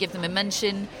 We didn't give them a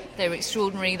mention. They were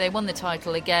extraordinary. They won the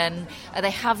title again. They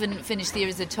haven't finished the year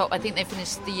as the top. I think they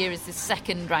finished the year as the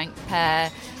second ranked pair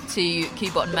to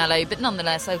Kubot and Mello, but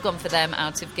nonetheless I've gone for them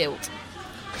out of guilt.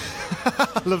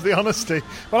 I love the honesty.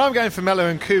 Well, I'm going for Mello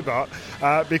and Kubot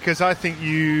because I think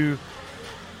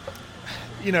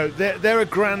they're a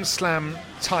Grand Slam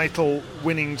title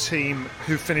winning team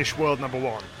who finished world number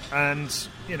one, and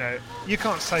you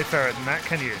can't say fairer than that,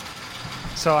 can you?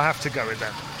 So I have to go with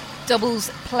them. Doubles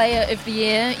player of the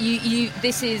year.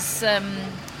 This is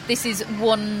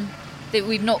one that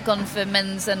we've not gone for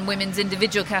men's and women's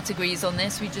individual categories on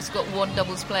this. We've just got one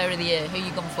doubles player of the year. Who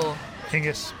you gone for?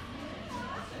 Hingis.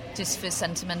 Just for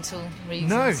sentimental reasons?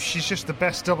 No, she's just the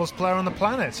best doubles player on the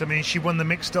planet. I mean, she won the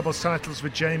mixed doubles titles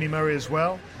with Jamie Murray as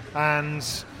well, and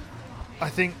I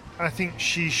think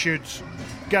she should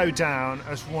go down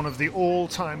as one of the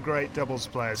all-time great doubles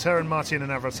players. Her and Martina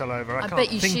Navratilova. I can't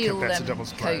think of better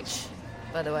doubles players.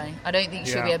 By the way, I don't think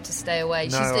she'll be able to stay away.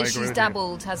 No, she's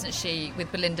dabbled, hasn't she,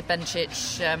 with Belinda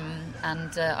Bencic,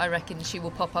 and I reckon she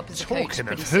will pop up as a coach pretty soon.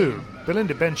 Talking of who,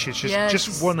 Belinda Bencic has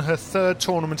just won her third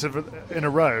tournament in a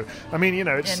row. I mean,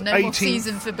 it's no more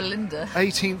season for Belinda.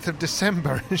 18th of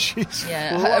December, and she's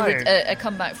flying. A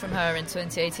comeback from her in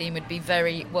 2018 would be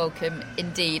very welcome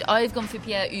indeed. I've gone for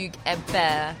Pierre-Hugues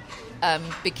Herbert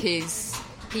because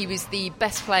he was the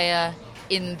best player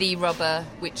in the rubber,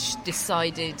 which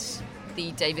decided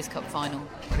the Davis Cup final.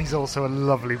 And he's also a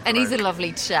lovely bloke. And he's a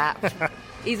lovely chap.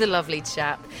 He's a lovely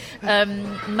chap.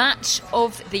 Match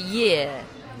of the year,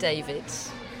 David.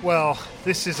 Well,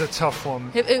 this is a tough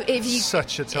one.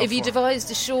 Such a tough one. Have you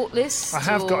devised a short list? I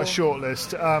have got a short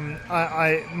list.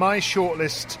 My short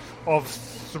list of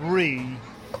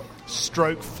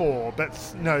 3/4,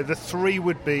 but no, the 3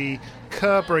 would be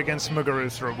Kerber against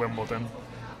Muguruza at Wimbledon.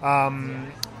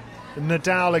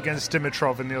 Nadal against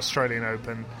Dimitrov in the Australian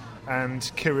Open and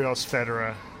Kyrgios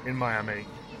Federer in Miami.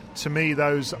 To me,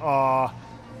 those are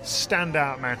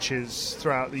standout matches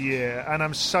throughout the year, and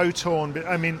I'm so torn.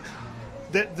 I mean,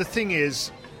 the thing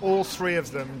is, all three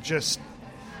of them just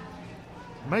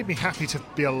made me happy to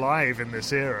be alive in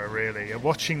this era, really.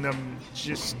 Watching them,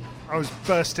 I was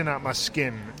bursting out my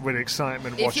skin with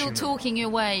excitement watching them. If you're talking your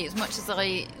way, as much as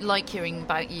I like hearing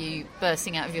about you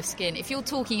bursting out of your skin, if you're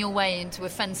talking your way into a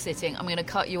fence sitting, I'm going to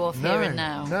cut you off here and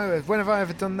now. No, when have I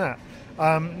ever done that?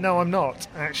 No, I'm not,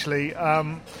 actually.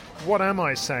 What am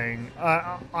I saying?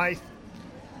 I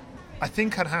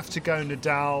think I'd have to go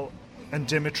Nadal and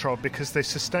Dimitrov because they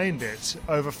sustained it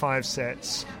over 5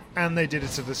 sets and they did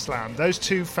it at the Slam. Those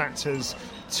two factors,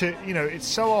 it's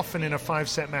so often in a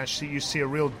 5-set match that you see a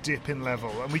real dip in level,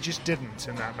 and we just didn't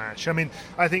in that match. I mean,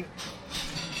 I think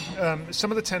some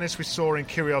of the tennis we saw in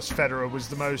Kyrgios Federer was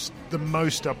the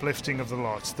most uplifting of the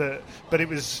lot. But it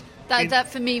was that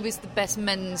for me was the best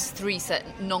men's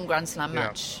 3-set non-Grand Slam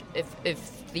match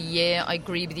of the year. I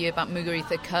agree with you about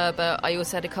Muguruza Kerber. I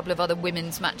also had a couple of other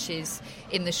women's matches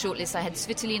in the shortlist. I had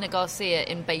Svitolina Garcia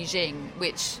in Beijing,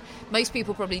 which most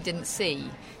people probably didn't see,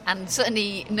 and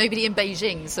certainly nobody in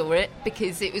Beijing saw it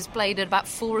because it was played at about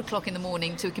 4 o'clock in the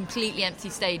morning to a completely empty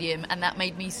stadium, and that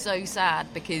made me so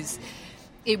sad because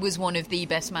it was one of the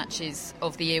best matches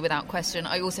of the year without question.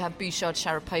 I also have Bouchard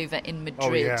Sharapova in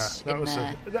Madrid.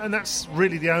 And that's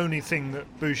really the only thing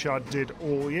that Bouchard did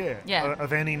all year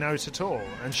of any note at all,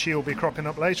 and she'll be cropping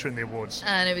up later in the awards.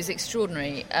 And it was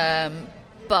extraordinary,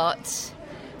 but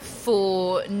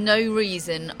for no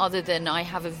reason other than I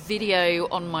have a video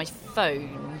on my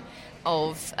phone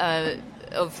of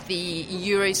the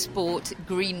Eurosport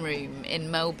green room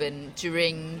in Melbourne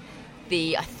during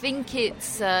I think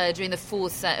it's during the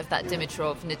 4th set of that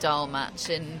Dimitrov-Nadal match,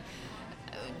 and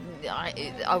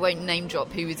I won't name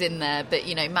drop who was in there, but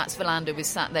Mats Wilander was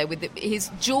sat there with his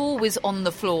jaw was on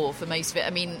the floor for most of it. I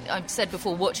mean, I've said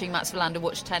before, watching Mats Wilander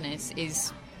watch tennis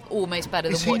is almost better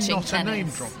than watching tennis. Is he not a name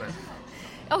drop then?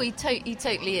 Oh, he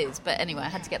totally is. But anyway, I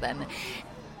had to get that in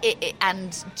there.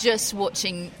 And just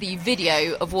watching the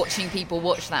video of watching people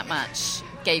watch that match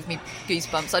gave me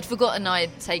goosebumps. I'd forgotten I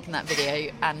had taken that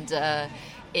video, and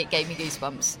it gave me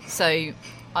goosebumps. So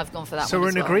I've gone for that one. So we're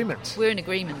in agreement. We're in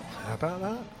agreement. How about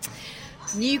that?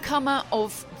 Newcomer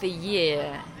of the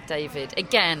year, David.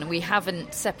 Again, we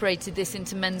haven't separated this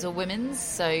into men's or women's,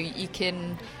 so you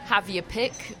can have your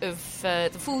pick of the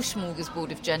full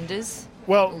smorgasbord of genders.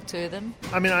 Well, all 2 of them.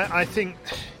 I mean, I think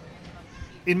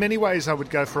in many ways I would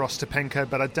go for Ostapenko,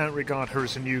 but I don't regard her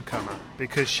as a newcomer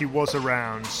because she was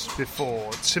around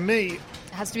before. To me,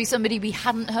 it has to be somebody we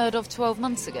hadn't heard of 12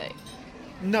 months ago.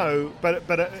 No, but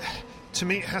to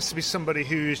me it has to be somebody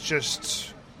who's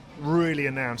just really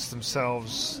announced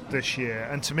themselves this year,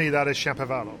 and to me that is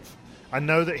Shapovalov. I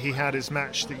know that he had his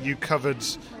match that you covered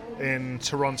in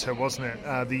Toronto, wasn't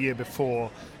it, the year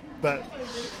before, but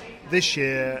this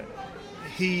year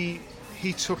he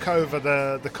took over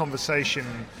the conversation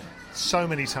so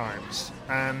many times,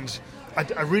 and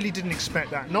I really didn't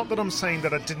expect that. Not that I'm saying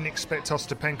that I didn't expect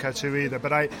Ostapenko to either,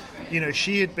 but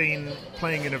she had been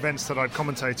playing in events that I'd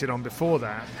commentated on before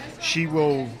that. She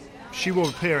will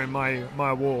appear in my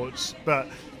awards, but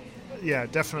yeah,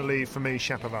 definitely for me,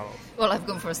 Shapovalov. Well, I've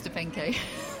gone for Ostapenko.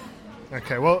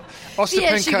 Okay, well, Ostapenko.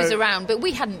 Yeah, she was around, but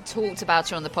we hadn't talked about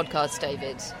her on the podcast,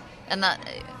 David. And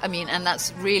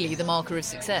that's really the marker of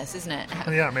success, isn't it?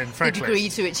 Yeah, I mean, frankly, the degree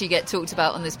to which you get talked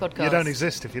about on this podcast. You don't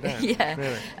exist if you don't. Yeah.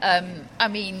 Really. I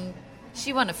mean,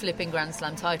 she won a flipping Grand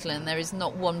Slam title, and there is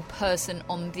not one person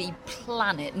on the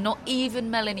planet, not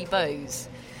even Melanie Bowes,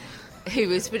 who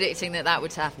was predicting that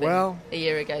would happen a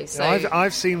year ago. So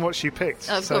I've seen what she picked.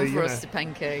 I've gone for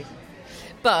Ostapenko.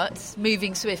 But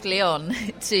moving swiftly on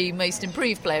to most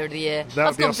improved player of the year,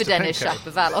 I've gone for Denis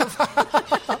Shapovalov.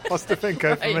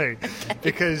 Ostapenko for me,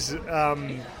 because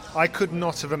I could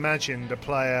not have imagined a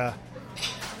player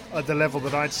at the level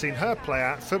that I'd seen her play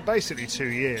at for basically 2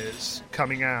 years,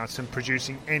 coming out and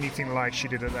producing anything like she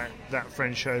did at that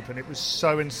French Open. It was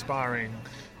so inspiring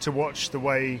to watch the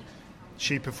way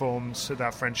she performed at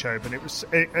that French Open. It was,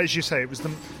 as you say, it was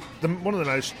one of the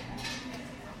most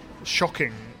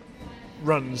shocking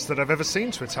runs that I've ever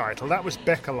seen to a title. That was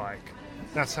Becker-like.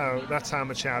 That's how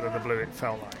much out of the blue it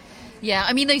felt like. Yeah,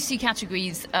 I mean, those 2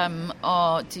 categories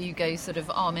do go sort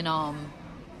of arm in arm,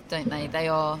 don't they? They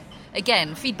are,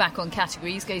 again, feedback on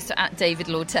categories goes to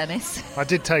 @DavidLordTennis. I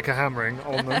did take a hammering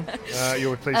on them.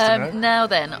 You were pleased to know. Now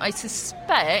then, I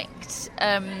suspect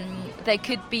there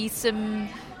could be some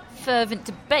fervent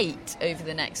debate over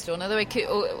the next one, although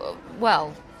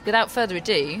without further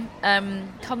ado,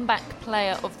 comeback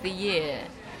player of the year.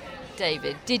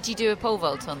 David? Did you do a pole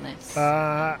vault on this?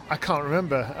 I can't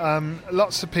remember.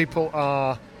 Lots of people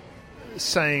are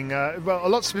saying...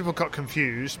 lots of people got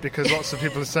confused because lots of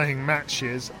people are saying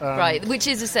matches. Right, which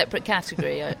is a separate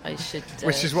category, I should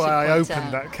which is why I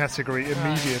opened that category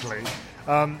immediately.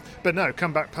 But no,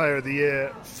 Comeback Player of the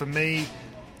Year, for me...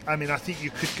 I mean, I think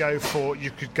you could go for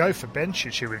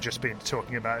Bencic, who we've just been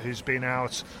talking about, who's been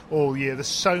out all year. There's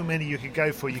so many you could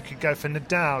go for. You could go for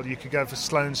Nadal, you could go for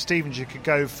Sloane Stephens, you could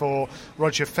go for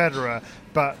Roger Federer,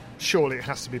 but surely it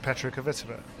has to be Petra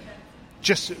Kvitova.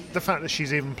 Just the fact that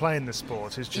she's even playing the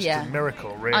sport is just a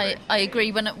miracle, really. I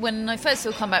agree. When I first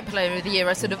saw Comeback Player of the Year,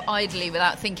 I sort of idly,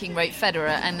 without thinking, wrote Federer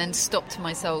and then stopped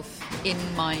myself in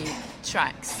my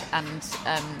tracks and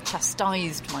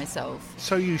chastised myself.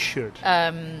 So you should.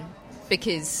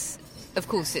 Because, of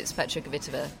course, it's Petra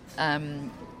Kvitova.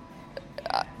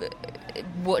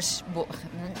 What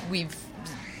we've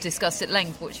discussed at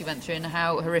length what she went through and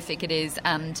how horrific it is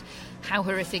and how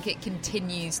horrific it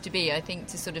continues to be. I think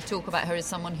to sort of talk about her as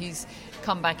someone whose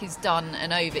comeback is done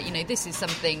and over, this is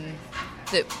something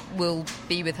that will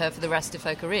be with her for the rest of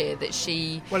her career, that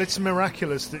she... Well, it's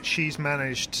miraculous that she's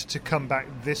managed to come back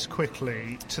this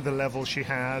quickly to the level she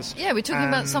has. Yeah, we're talking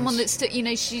about someone that's,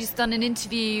 she's done an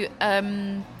interview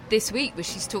this week where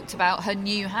she's talked about her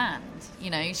new hand.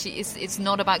 It's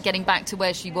not about getting back to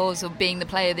where she was or being the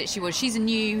player that she was. She's a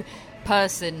new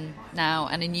person now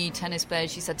and a new tennis player.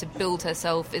 She's had to build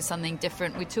herself as something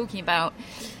different. We're talking about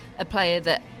a player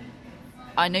that,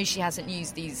 I know she hasn't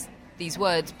used these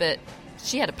words, but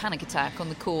she had a panic attack on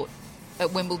the court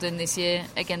at Wimbledon this year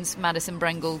against Madison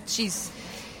Brengel.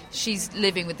 She's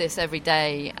living with this every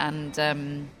day,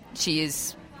 and she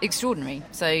is extraordinary.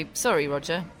 So sorry,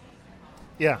 Roger.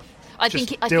 Yeah. I think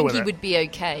he would be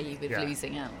okay with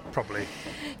losing out. Probably.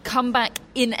 Comeback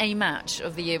in a match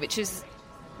of the year, which is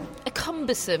a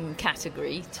cumbersome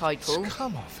category title. Just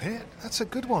come off it. That's a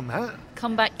good one, that.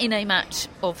 Comeback in a match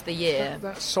of the year.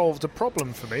 That solved a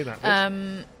problem for me, that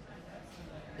did.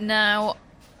 Now,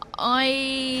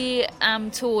 I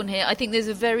am torn here. I think there's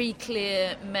a very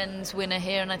clear men's winner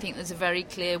here, and I think there's a very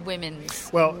clear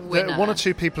women's winner. One or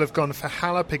two people have gone for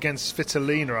Halep against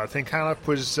Svitolina. I think Halep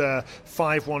was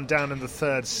 5-1 down in the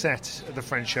third set at the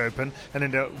French Open and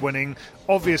ended up winning.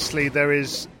 Obviously, there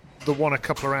is the one a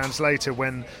couple of rounds later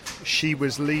when she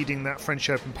was leading that French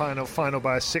Open final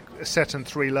by a set and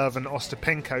 3-love, and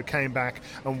Ostapenko came back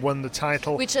and won the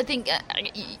title. Which I think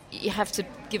you have to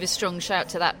give a strong shout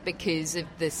to that because of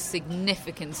the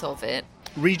significance of it.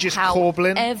 Regis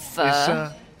Corbin is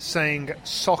saying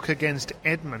sock against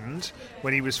Edmund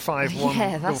when he was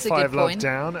 5-1 or 5-love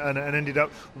down and ended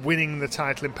up winning the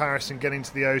title in Paris and getting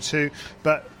to the O2.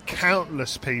 But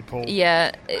countless people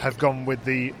have gone with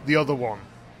the other one.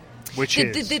 Which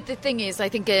the thing is, I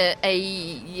think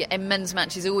a men's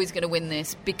match is always going to win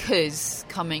this because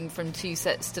coming from 2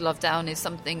 sets to love down is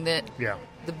something that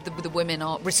the women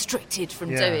are restricted from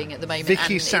doing at the moment.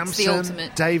 Vicky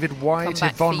Sampson, David White,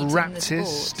 Yvonne Raptis,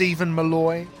 Stephen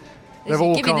Malloy. They've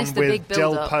all gone with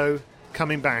Delpo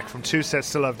coming back from 2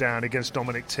 sets to love down against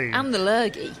Dominic Thiem. And the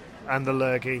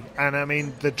Lurgy. And I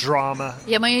mean the drama.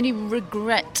 Yeah, my only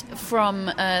regret from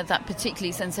that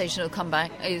particularly sensational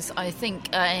comeback is I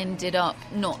think I ended up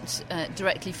not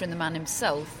directly from the man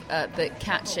himself, but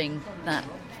catching that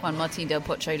Juan Martín del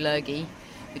Potro Lurgy,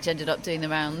 which ended up doing the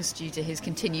rounds due to his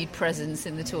continued presence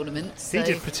in the tournament. So. He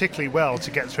did particularly well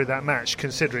to get through that match,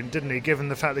 considering, didn't he? Given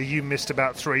the fact that you missed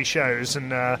about 3 shows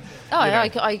and.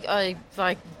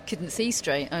 I couldn't see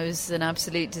straight. I was an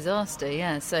absolute disaster.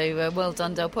 Yeah. So well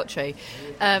done, Del Potro.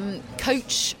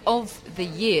 Coach of the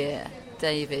year,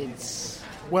 David.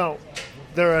 Well,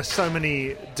 there are so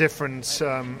many different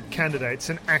candidates,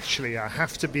 and actually, I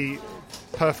have to be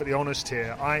perfectly honest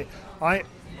here.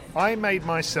 I made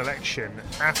my selection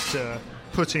after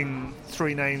putting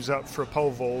 3 names up for a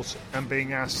pole vault and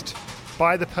being asked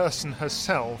by the person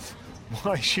herself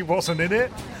why she wasn't in it,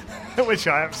 which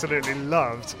I absolutely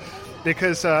loved,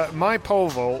 because my pole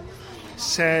vault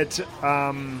said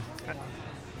Darren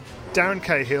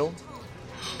Cahill,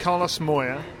 Carlos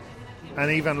Moya and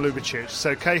Ivan Lubicic.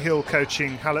 So Cahill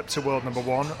coaching Halep to world number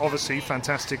 1, obviously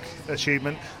fantastic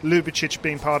achievement. Lubicic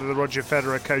being part of the Roger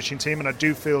Federer coaching team, and I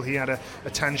do feel he had a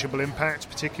tangible impact,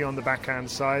 particularly on the backhand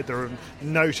side. There are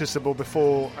noticeable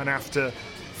before and after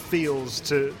feels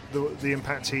to the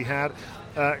impact he had.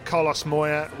 Carlos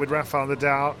Moya with Rafael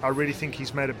Nadal, I really think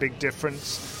he's made a big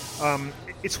difference.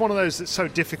 It's one of those that's so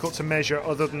difficult to measure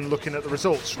other than looking at the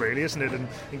results, really, isn't it? And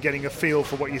getting a feel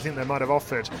for what you think they might have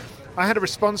offered. I had a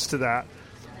response to that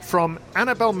from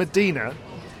Annabelle Medina,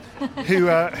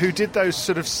 who did those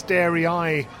sort of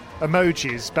starry-eye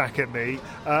emojis back at me,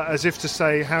 as if to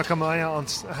say, how come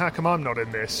I'm not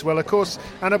in this? Well, of course,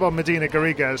 Anabel Medina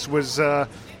Garrigues was the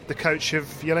coach of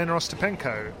Jelena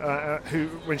Ostapenko, who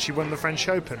when she won the French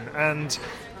Open, and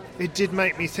it did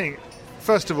make me think.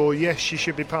 First of all, yes, she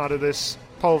should be part of this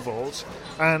pole vault,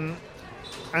 and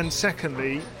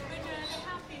secondly,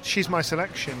 she's my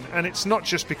selection. And it's not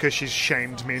just because she's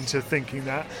shamed me into thinking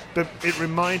that, but it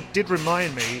did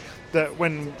remind me that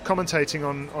when commentating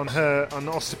on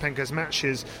Ostapenko's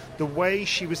matches, the way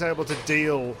she was able to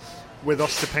deal with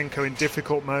Ostapenko in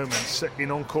difficult moments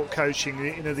in on-court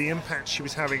coaching, the impact she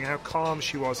was having, how calm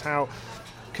she was, how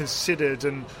considered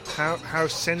and how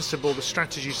sensible the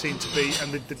strategy seemed to be,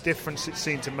 and the difference it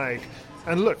seemed to make.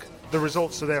 And look, the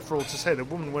results are there for all to say. The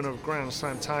woman won a Grand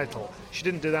Slam title. She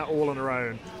didn't do that all on her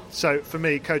own. So for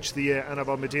me, Coach of the Year,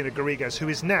 Anabel Medina Garrigues, who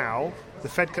is now the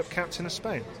Fed Cup captain of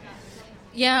Spain.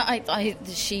 Yeah,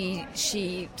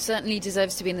 she certainly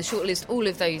deserves to be in the shortlist. All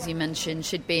of those you mentioned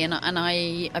should be, and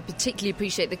I particularly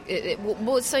appreciate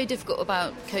what's so difficult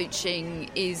about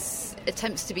coaching is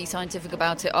attempts to be scientific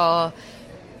about it are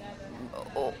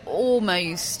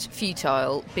almost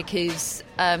futile, because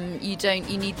you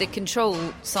need the control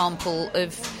sample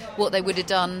of what they would have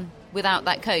done without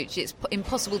that coach. It's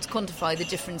impossible to quantify the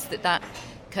difference that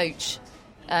coach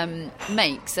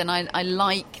makes, and I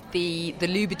like the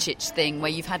Ljubicic thing,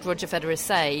 where you've had Roger Federer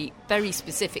say very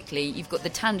specifically, you've got the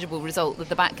tangible result of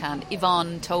the backhand.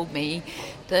 Ivan told me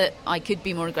that I could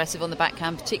be more aggressive on the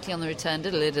backhand, particularly on the return.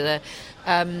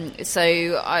 So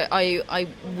I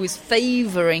was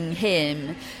favouring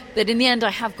him, but in the end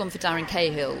I have gone for Darren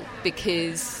Cahill,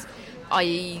 because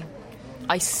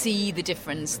I see the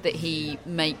difference that he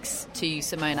makes to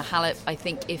Simona Halep. I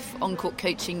think if on-court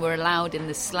coaching were allowed in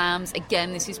the slams,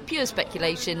 again, this is pure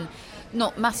speculation,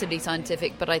 not massively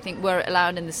scientific, but I think were it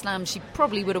allowed in the slams, she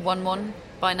probably would have won one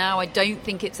by now. I don't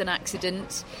think it's an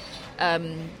accident that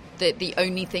the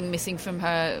only thing missing from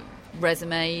her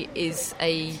resume is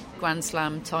a Grand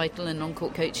Slam title, and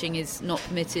on-court coaching is not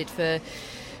permitted for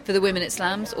the women at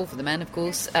slams, or for the men, of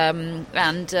course.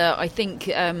 I think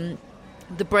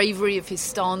the bravery of his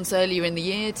stance earlier in the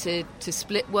year to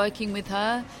split working with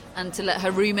her and to let her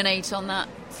ruminate on that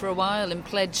for a while and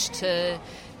pledge to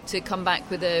come back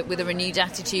with a renewed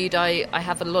attitude. I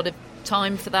have a lot of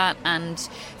time for that, and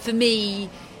for me,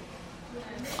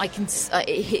 I can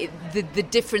the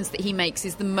difference that he makes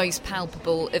is the most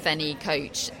palpable of any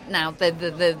coach. Now,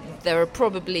 there are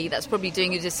probably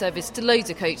doing a disservice to loads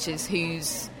of coaches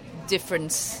whose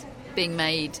difference being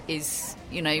made is,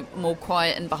 more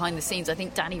quiet and behind the scenes. I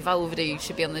think Danny Valverde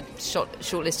should be on the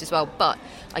shortlist as well, but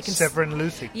I can Severin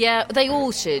Luthi. Yeah, they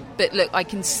all should. But look, I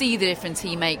can see the difference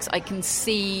he makes. I can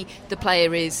see the player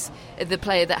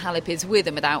that Halep is with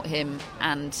and without him,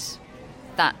 and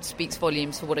that speaks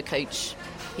volumes for what a coach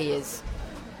he is.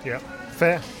 Yeah,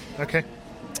 fair. Okay.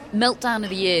 Meltdown of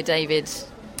the year, David.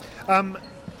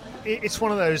 It's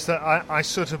one of those that I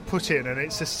sort of put in, and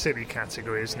it's a silly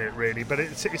category, isn't it, really? But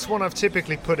it's one I've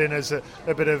typically put in as a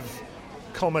bit of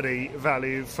comedy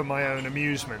value for my own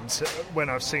amusement, when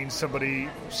I've seen somebody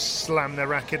slam their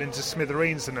racket into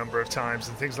smithereens a number of times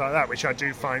and things like that, which I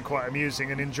do find quite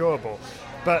amusing and enjoyable.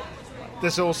 But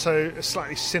there's also a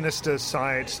slightly sinister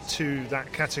side to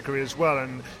that category as well,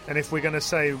 and if we're going to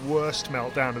say worst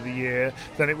meltdown of the year,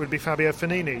 then it would be Fabio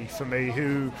Fognini for me,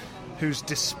 whose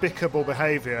despicable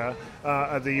behaviour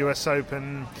at the US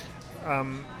Open,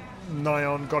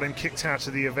 Nyon got him kicked out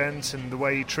of the event, and the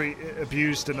way he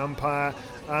abused an umpire,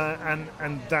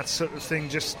 and that sort of thing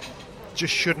just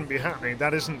shouldn't be happening.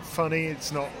 That isn't funny.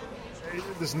 It's not.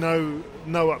 There's no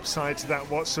upside to that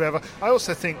whatsoever. I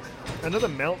also think another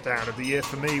meltdown of the year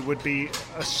for me would be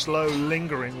a slow,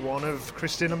 lingering one of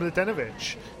Kristina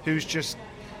Mladenovic, who's just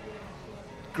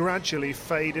gradually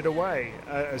faded away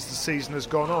as the season has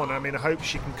gone on. I mean, I hope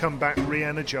she can come back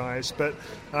re-energised, but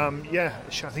I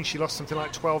think she lost something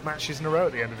like 12 matches in a row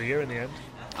at the end of the year in the end.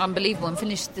 Unbelievable, and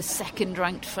finished the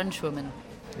second-ranked French woman.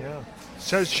 Yeah,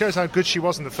 shows how good she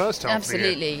was in the first half.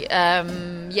 Absolutely.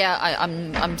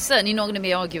 I'm certainly not going to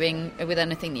be arguing with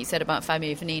anything that you said about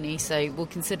Fabio Fognini, so we'll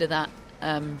consider that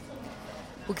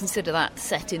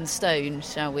set in stone,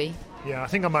 shall we? Yeah, I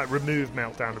think I might remove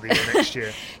Meltdown of the Year next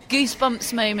year.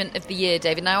 Goosebumps moment of the year,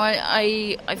 David. Now,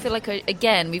 I feel like,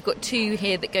 again, we've got two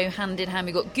here that go hand in hand.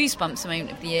 We've got Goosebumps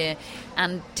moment of the year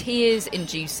and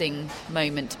tears-inducing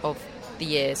moment of the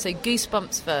year. So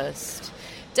Goosebumps first.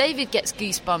 David gets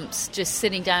goosebumps just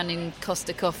sitting down in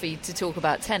Costa Coffee to talk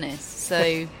about tennis.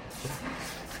 So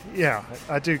yeah,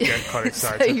 I do get quite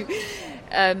excited.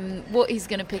 what he's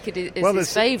going to pick as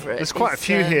his favourite. There's quite a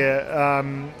few here.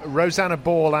 Rosanna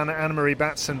Ball and Anna-Marie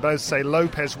Batson both say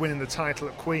Lopez winning the title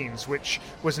at Queen's, which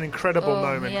was an incredible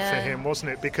moment for him,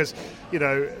 wasn't it? Because,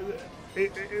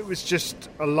 it was just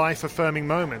a life-affirming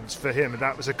moment for him.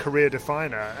 That was a career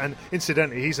definer. And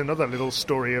incidentally, he's another little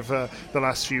story of the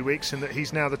last few weeks, in that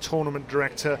he's now the tournament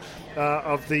director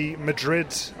of the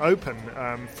Madrid Open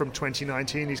from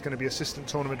 2019. He's going to be assistant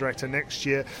tournament director next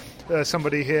year.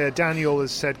 Somebody here, Daniel,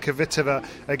 has said Kvitova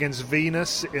against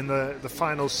Venus in the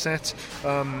final set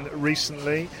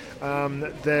recently.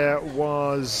 There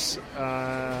was,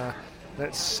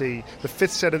 let's see, the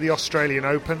fifth set of the Australian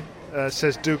Open.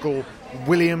 Says Dougal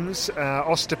Williams.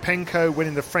 Ostapenko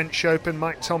winning the French Open.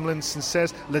 Mike Tomlinson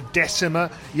says La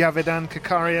Decima. Yavidan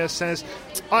Kakaria says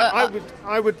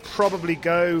I would probably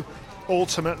go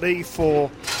ultimately for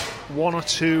one or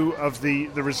two of the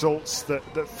results that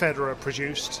Federer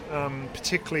produced,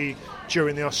 particularly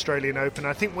during the Australian Open.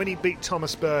 I think when he beat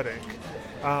Thomas Berdych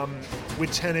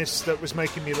with tennis that was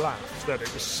making me laugh, that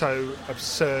it was so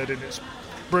absurd in its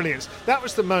brilliance, that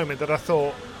was the moment that I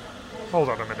thought, hold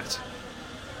on a minute.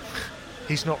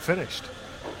 He's not finished.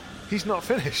 He's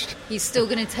still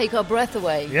going to take our breath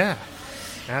away. Yeah.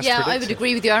 I would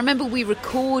agree with you. I remember we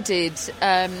recorded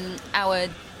our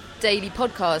daily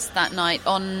podcast that night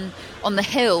on the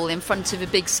hill in front of a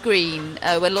big screen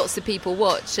where lots of people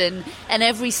watch, and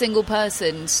every single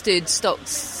person stood stock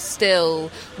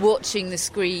still watching the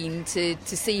screen to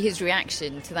see his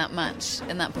reaction to that match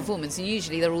and that performance. And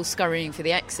usually they're all scurrying for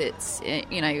the exits. It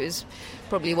was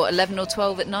probably 11 or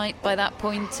 12 at night by that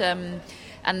point, and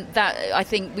that, I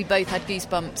think we both had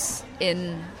goosebumps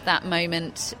in that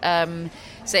moment.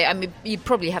 You'd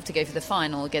probably have to go for the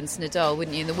final against Nadal,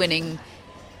 wouldn't you, in the winning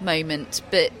moment?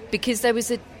 But because there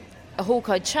was a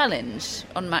Hawkeye challenge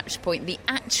on match point, the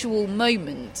actual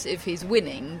moment of his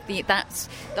winning,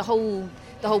 the whole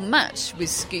match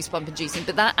was goosebump inducing,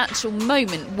 but that actual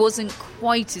moment wasn't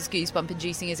quite as goosebump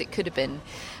inducing as it could have been,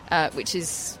 which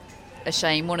is a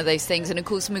shame. One of those things. And of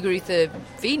course Muguruza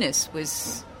Venus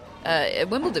was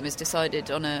Wimbledon was decided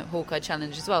on a Hawkeye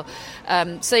challenge as well.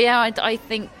 I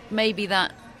think maybe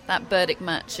that Berdych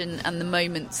match and the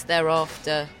moments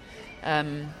thereafter,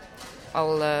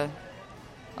 I'll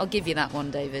give you that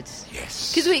one, David.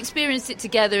 Yes, because we experienced it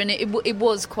together, and it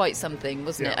was quite something,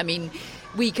 wasn't it? I mean,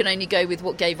 we can only go with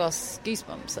what gave us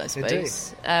goosebumps, I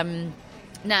suppose.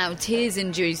 Now,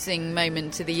 tears-inducing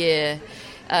moment of the year.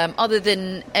 Other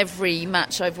than every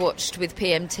match I've watched with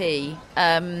PMT,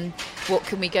 what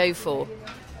can we go for?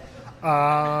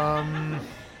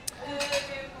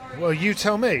 Well, you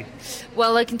tell me.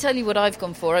 Well, I can tell you what I've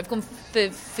gone for. I've gone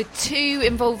for two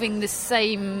involving the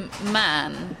same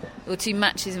man, or two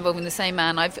matches involving the same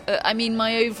man.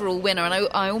 My overall winner, and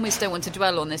I almost don't want to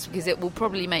dwell on this because it will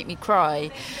probably make me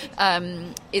cry,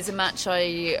 is a match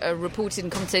I reported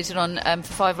and commentated on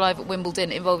for 5 Live at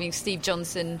Wimbledon involving Steve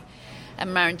Johnson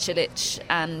and Marin Cilic,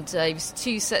 and it was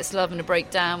 2 sets love and a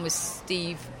breakdown with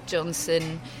Steve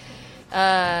Johnson,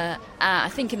 I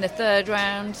think in the third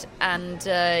round, and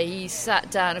he sat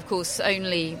down, of course,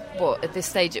 only, at this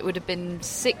stage it would have been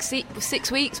 6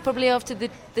 weeks probably after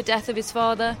the death of his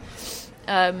father,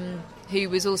 who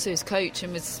was also his coach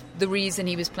and was the reason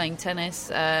he was playing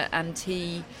tennis, and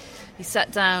he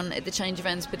sat down at the change of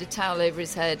ends, put a towel over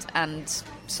his head and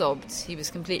sobbed. He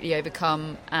was completely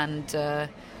overcome, and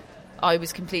I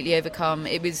was completely overcome.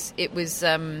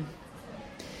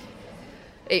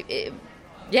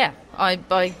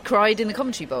 I cried in the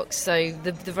commentary box. So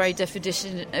the very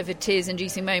definition of a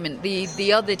tears-inducing moment.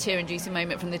 The other tear-inducing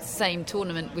moment from the same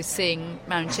tournament was seeing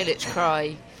Marin Cilic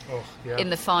cry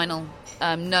in the final,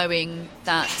 knowing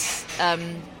that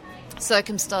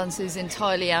circumstances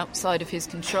entirely outside of his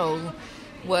control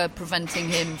were preventing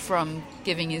him from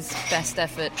giving his best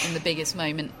effort in the biggest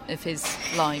moment of his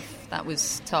life. That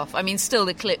was tough. I mean, still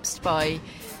eclipsed by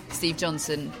Steve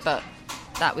Johnson, but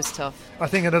that was tough. I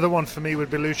think another one for me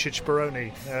would be Lucic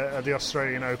Baroni at the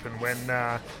Australian Open, when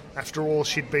after all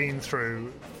she'd been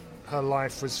through, her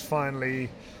life was finally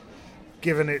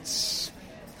given its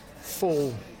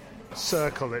full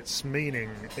circle, its meaning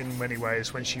in many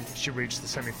ways, when she reached the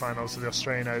semi-finals of the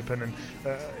Australian Open, and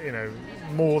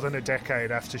more than a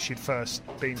decade after she'd first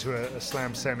been to a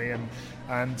slam semi,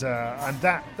 and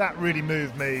that really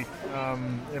moved me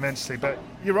immensely. But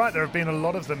you're right, there have been a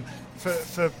lot of them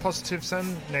for positives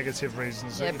and negative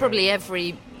reasons. Yeah, probably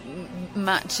every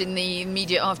match in the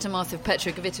immediate aftermath of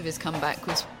Petra Kvitova's comeback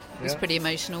was pretty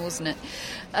emotional, wasn't it?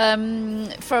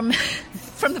 From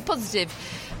the positive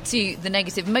to the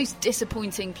negative, most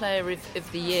disappointing player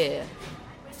of the year.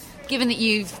 given that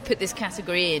you've put this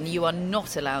category in, you are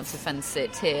not allowed to fence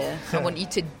it here. I want you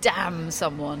to damn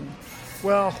someone.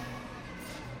 Well,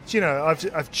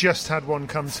 I've just had one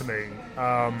come to me,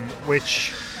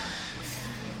 which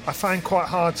I find quite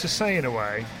hard to say in a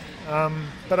way,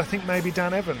 but I think maybe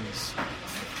Dan Evans,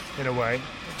 in a way,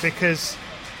 because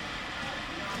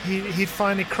he'd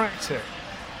finally cracked it.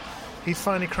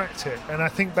 And I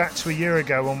think back to a year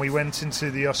ago when we went into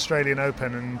the Australian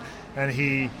Open and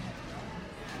he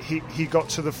got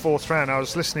to the fourth round. I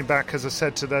was listening back, as I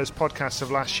said, to those podcasts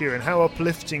of last year and how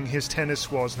uplifting his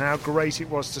tennis was and how great it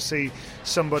was to see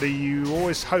somebody you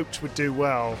always hoped would do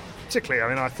well. Particularly, I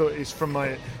mean, I thought he's from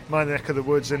my neck of the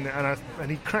woods and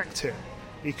he cracked it.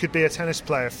 He could be a tennis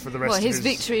player for the rest of his... Well,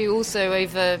 his victory also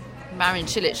over Marin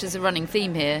Cilic, there's a running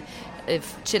theme here of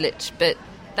Cilic, but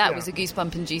that was a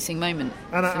goosebump-inducing moment.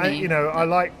 And I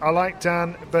like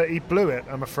Dan, but he blew it,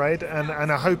 I'm afraid. And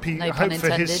I hope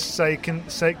for his sake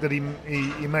that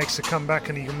he makes a comeback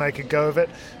and he can make a go of it.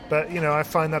 But I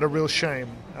find that a real shame,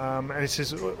 and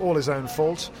it's all his own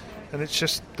fault, and it's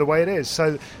just the way it is.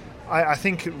 So I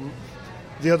think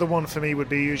the other one for me would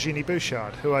be Eugenie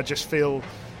Bouchard, who I just feel.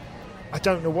 I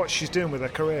don't know what she's doing with her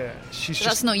career.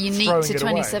 That's not unique to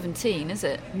 2017, is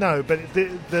it? No, but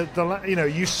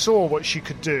you saw what she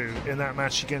could do in that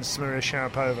match against Maria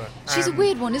Sharapova. She's a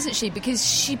weird one, isn't she? Because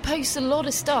she posts a lot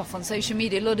of stuff on social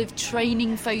media, a lot of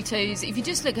training photos. If you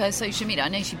just look at her social media, I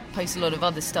know she posts a lot of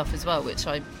other stuff as well, which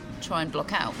I try and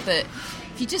block out. But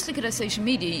if you just look at her social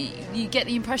media, you get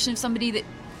the impression of somebody that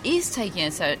is taking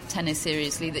her tennis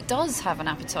seriously, that does have an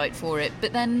appetite for it.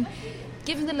 But then,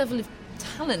 given the level of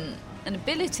talent and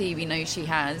ability we know she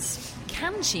has,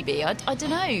 can she be? I don't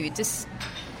know. Just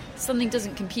something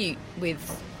doesn't compute with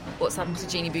what's happened to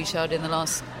Jeannie Bouchard in the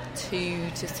last 2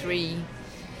 to 3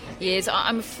 years.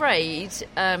 I'm afraid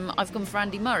I've gone for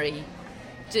Andy Murray.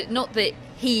 Not that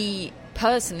he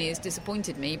personally has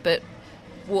disappointed me, but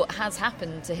what has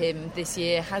happened to him this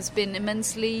year has been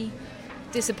immensely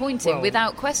disappointing,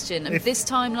 without question. And this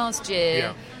time last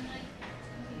year,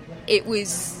 it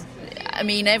was... I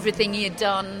mean, everything he had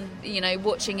done,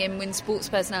 watching him win Sports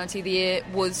Personality of the Year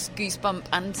was goosebump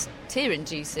and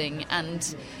tear-inducing.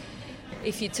 And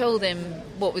if you told him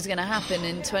what was going to happen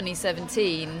in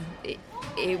 2017,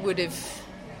 it would have,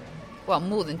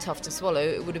 more than tough to swallow.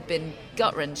 It would have been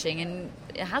gut-wrenching, and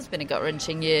it has been a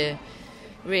gut-wrenching year,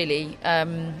 really.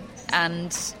 And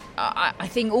I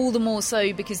think all the more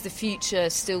so because the future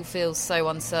still feels so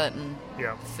uncertain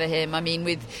for him. I mean,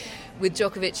 with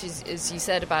Djokovic, as you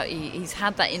said about he's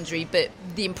had that injury, but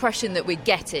the impression that we're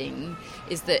getting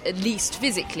is that at least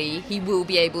physically he will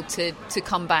be able to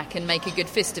come back and make a good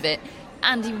fist of it.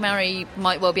 Andy Murray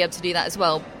might well be able to do that as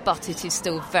well, but it is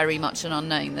still very much an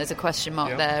unknown. There's a question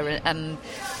mark there, and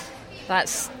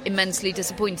that's immensely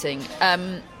disappointing.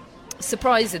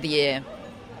 Surprise of the year.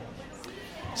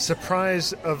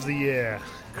 Surprise of the year.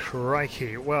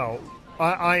 Crikey. Well,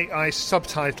 I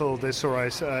subtitled this, or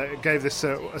I gave this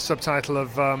a subtitle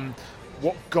of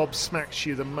what gobsmacks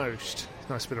you the most.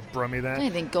 Nice bit of Brummy there. I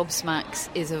don't think gobsmacks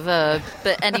is a verb,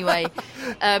 but anyway.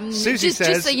 Susie says,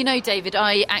 just so you know, David,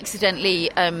 I accidentally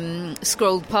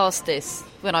scrolled past this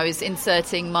when I was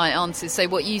inserting my answers, so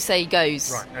what you say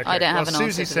goes. Right, okay. I don't have an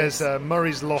answer. Susie says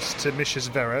Murray's lost to Misha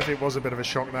Zverev. It was a bit of a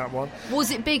shock, that one. Was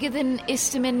it bigger than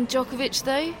Istomin Djokovic,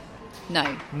 though?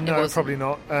 No, probably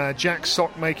not. Jack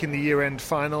Sock making the year-end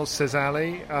finals, says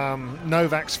Ali.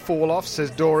 Novak's fall-off,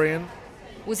 says Dorian.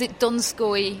 Was it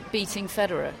Donskoy beating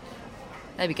Federer?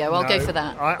 There we go, I'll go for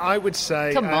that. I would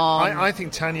say... Come on. I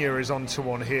think Tanya is onto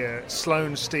one here.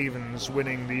 Sloane Stephens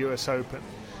winning the US Open.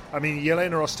 I mean,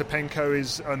 Yelena Ostapenko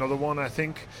is another one, I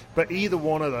think. But either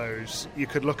one of those, you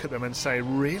could look at them and say,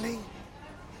 really?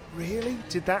 Really?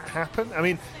 Did that happen? I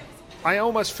mean... I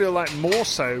almost feel like more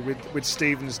so with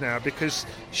Stephens now, because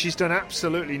she's done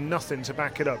absolutely nothing to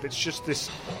back it up. It's just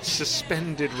this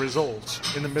suspended result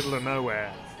in the middle of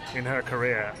nowhere in her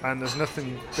career, and there's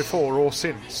nothing before or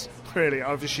since, really.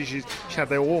 Obviously, she had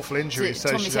their awful injuries,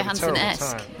 so she's had a terrible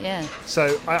time. Yeah.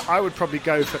 So I would probably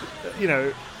go for,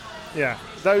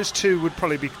 those two would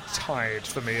probably be tied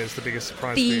for me as the biggest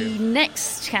surprise for you. The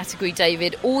next category,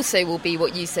 David, also will be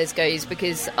what you says goes,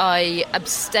 because I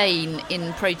abstain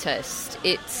in protest.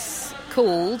 It's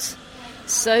called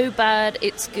So Bad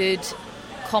It's Good,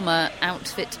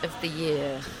 Outfit of the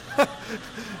Year.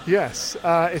 Yes,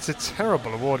 it's a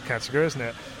terrible award category, isn't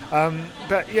it?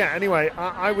 But yeah, anyway,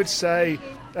 I would say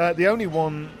the only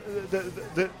one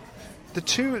that The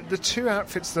two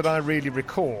outfits that I really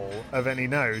recall of any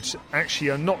note actually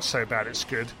are not so bad it's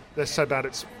good. They're so bad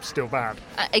it's still bad.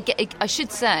 I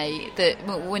should say that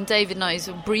when David and I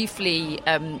briefly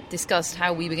discussed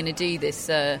how we were going to do this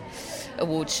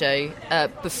award show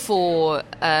before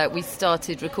we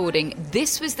started recording,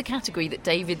 this was the category that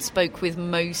David spoke with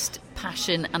most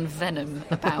passion and venom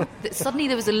about. Suddenly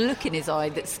there was a look in his eye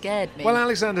that scared me. Well,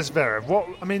 Alexander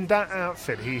Zverev, that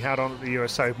outfit he had on at the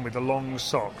US Open with the long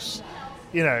socks,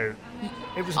 you know,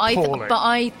 it was appalling. But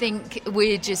I think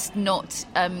we're just not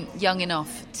young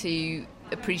enough to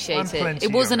appreciate it.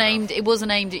 It wasn't aimed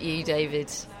at you,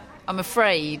 David. I'm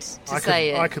afraid to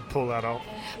say it. I could pull that off.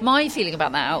 My feeling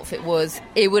about that outfit was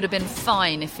it would have been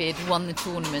fine if he'd won the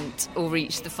tournament or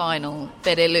reached the final,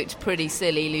 but it looked pretty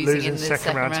silly losing in the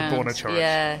second round. To Borna Coric.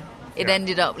 Yeah, it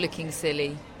ended up looking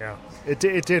silly. Yeah, it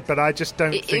did, but I just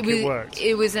don't think it worked.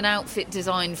 It was an outfit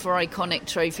designed for iconic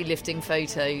trophy lifting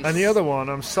photos. And the other one,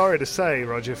 I'm sorry to say,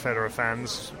 Roger Federer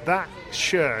fans, that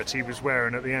shirt he was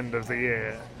wearing at the end of the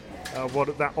year,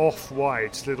 that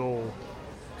off-white little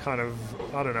kind of,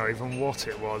 I don't know even what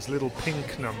it was, little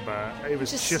pink number, it was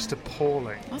just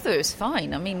appalling. I thought it was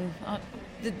fine. I mean,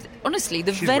 honestly,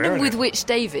 the venom with which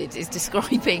David is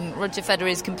describing Roger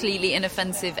Federer's completely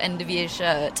inoffensive end-of-year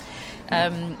shirt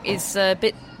is a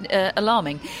bit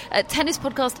alarming. Tennis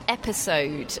podcast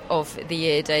episode of the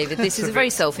year, David. This is a very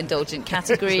self-indulgent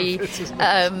category,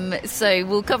 so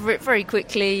we'll cover it very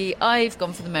quickly. I've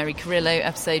gone for the Mary Carrillo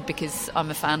episode because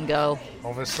I'm a fangirl.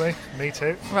 Obviously, me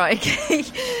too. Right, okay.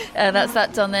 That's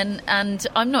that done then. And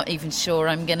I'm not even sure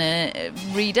I'm going to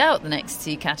read out the next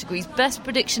two categories. Best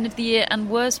prediction of the year and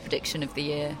worst prediction of the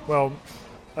year. Well,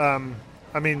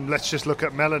 let's just look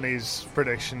at Melanie's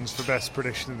predictions for best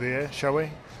prediction of the year, shall we?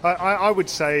 I would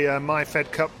say my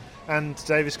Fed Cup and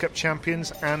Davis Cup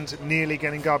champions and nearly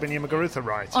getting Garbiñe Muguruza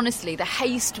right. Honestly, the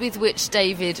haste with which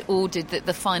David ordered that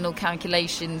the final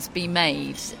calculations be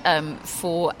made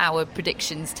for our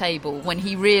predictions table when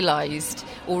he realised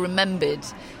or remembered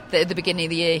that at the beginning of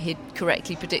the year he'd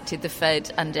correctly predicted the Fed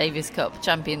and Davis Cup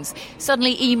champions.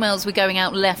 Suddenly emails were going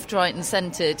out left, right and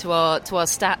centre to our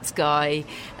stats guy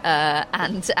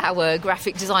and our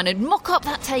graphic designer. Mock up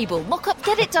that table,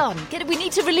 get it done. We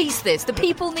need to release this. The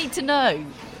people need to know.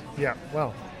 Yeah,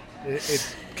 well,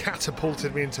 it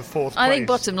catapulted me into fourth place. I think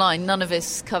bottom line, none of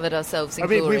us covered ourselves in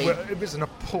glory. It was an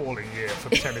appalling year for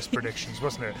tennis predictions,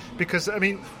 wasn't it? Because,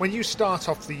 when you start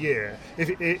off the year,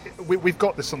 we've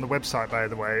got this on the website, by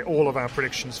the way, all of our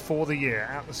predictions for the year,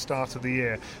 at the start of the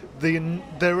year.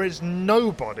 There is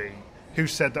nobody who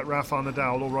said that Rafael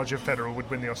Nadal or Roger Federer would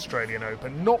win the Australian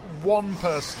Open. Not one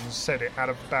person said it out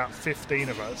of about 15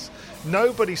 of us.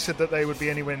 Nobody said that they would be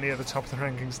anywhere near the top of the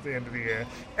rankings at the end of the year.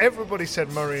 Everybody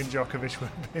said Murray and Djokovic would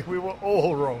be. We were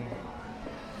all wrong.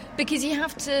 Because you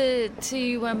have to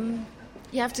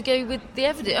go with the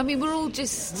evidence. We're all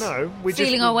just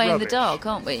feeling our way in the dark,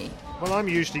 aren't we? Well, I'm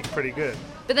usually pretty good.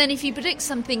 But then if you predict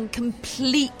something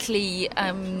completely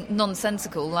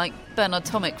nonsensical, like Bernard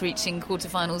Tomic reaching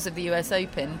quarterfinals of the US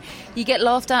Open, you get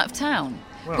laughed out of town,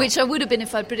 which I would have been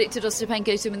if I predicted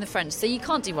Ostapenko to win the French. So you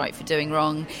can't do right for doing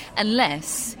wrong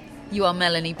unless you are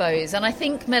Melanie Bowes. And I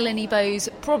think Melanie Bowes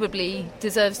probably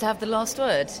deserves to have the last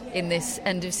word in this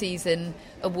end-of-season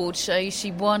award show.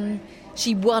 She won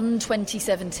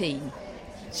 2017.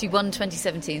 She won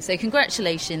 2017. So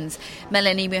congratulations,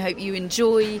 Melanie. We hope you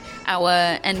enjoy our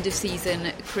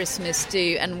end-of-season Christmas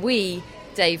do. And we,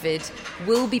 David,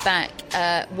 will be back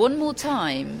one more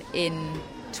time in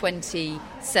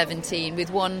 2017 with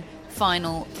one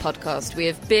final podcast. We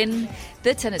have been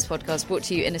the Tennis Podcast, brought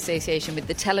to you in association with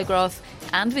The Telegraph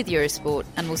and with Eurosport,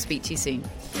 and we'll speak to you soon.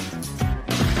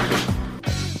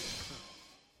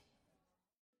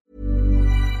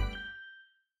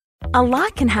 A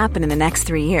lot can happen in the next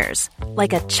 3 years.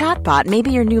 Like a chatbot may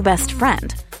be your new best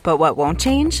friend. But what won't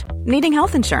change? Needing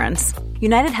health insurance.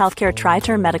 United Healthcare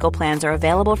Tri-Term Medical Plans are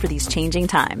available for these changing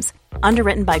times.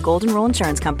 Underwritten by Golden Rule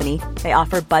Insurance Company, they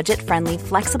offer budget-friendly,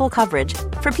 flexible coverage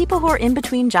for people who are in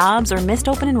between jobs or missed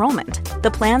open enrollment. The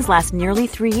plans last nearly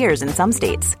 3 years in some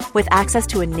states, with access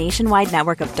to a nationwide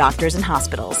network of doctors and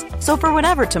hospitals. So for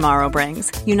whatever tomorrow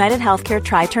brings, United Healthcare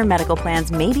Tri-Term Medical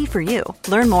Plans may be for you.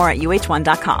 Learn more at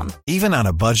uh1.com. Even on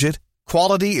a budget,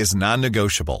 quality is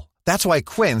non-negotiable. That's why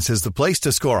Quince is the place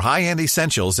to score high-end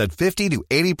essentials at 50 to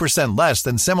 80% less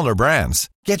than similar brands.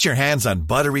 Get your hands on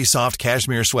buttery soft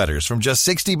cashmere sweaters from just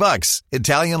 $60,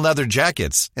 Italian leather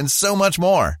jackets, and so much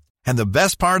more. And the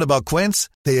best part about Quince,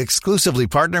 they exclusively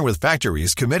partner with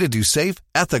factories committed to safe,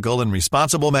 ethical, and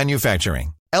responsible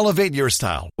manufacturing. Elevate your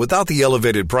style without the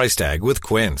elevated price tag with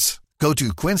Quince. Go to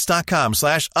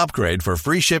quince.com/upgrade for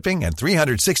free shipping and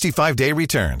 365-day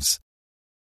returns.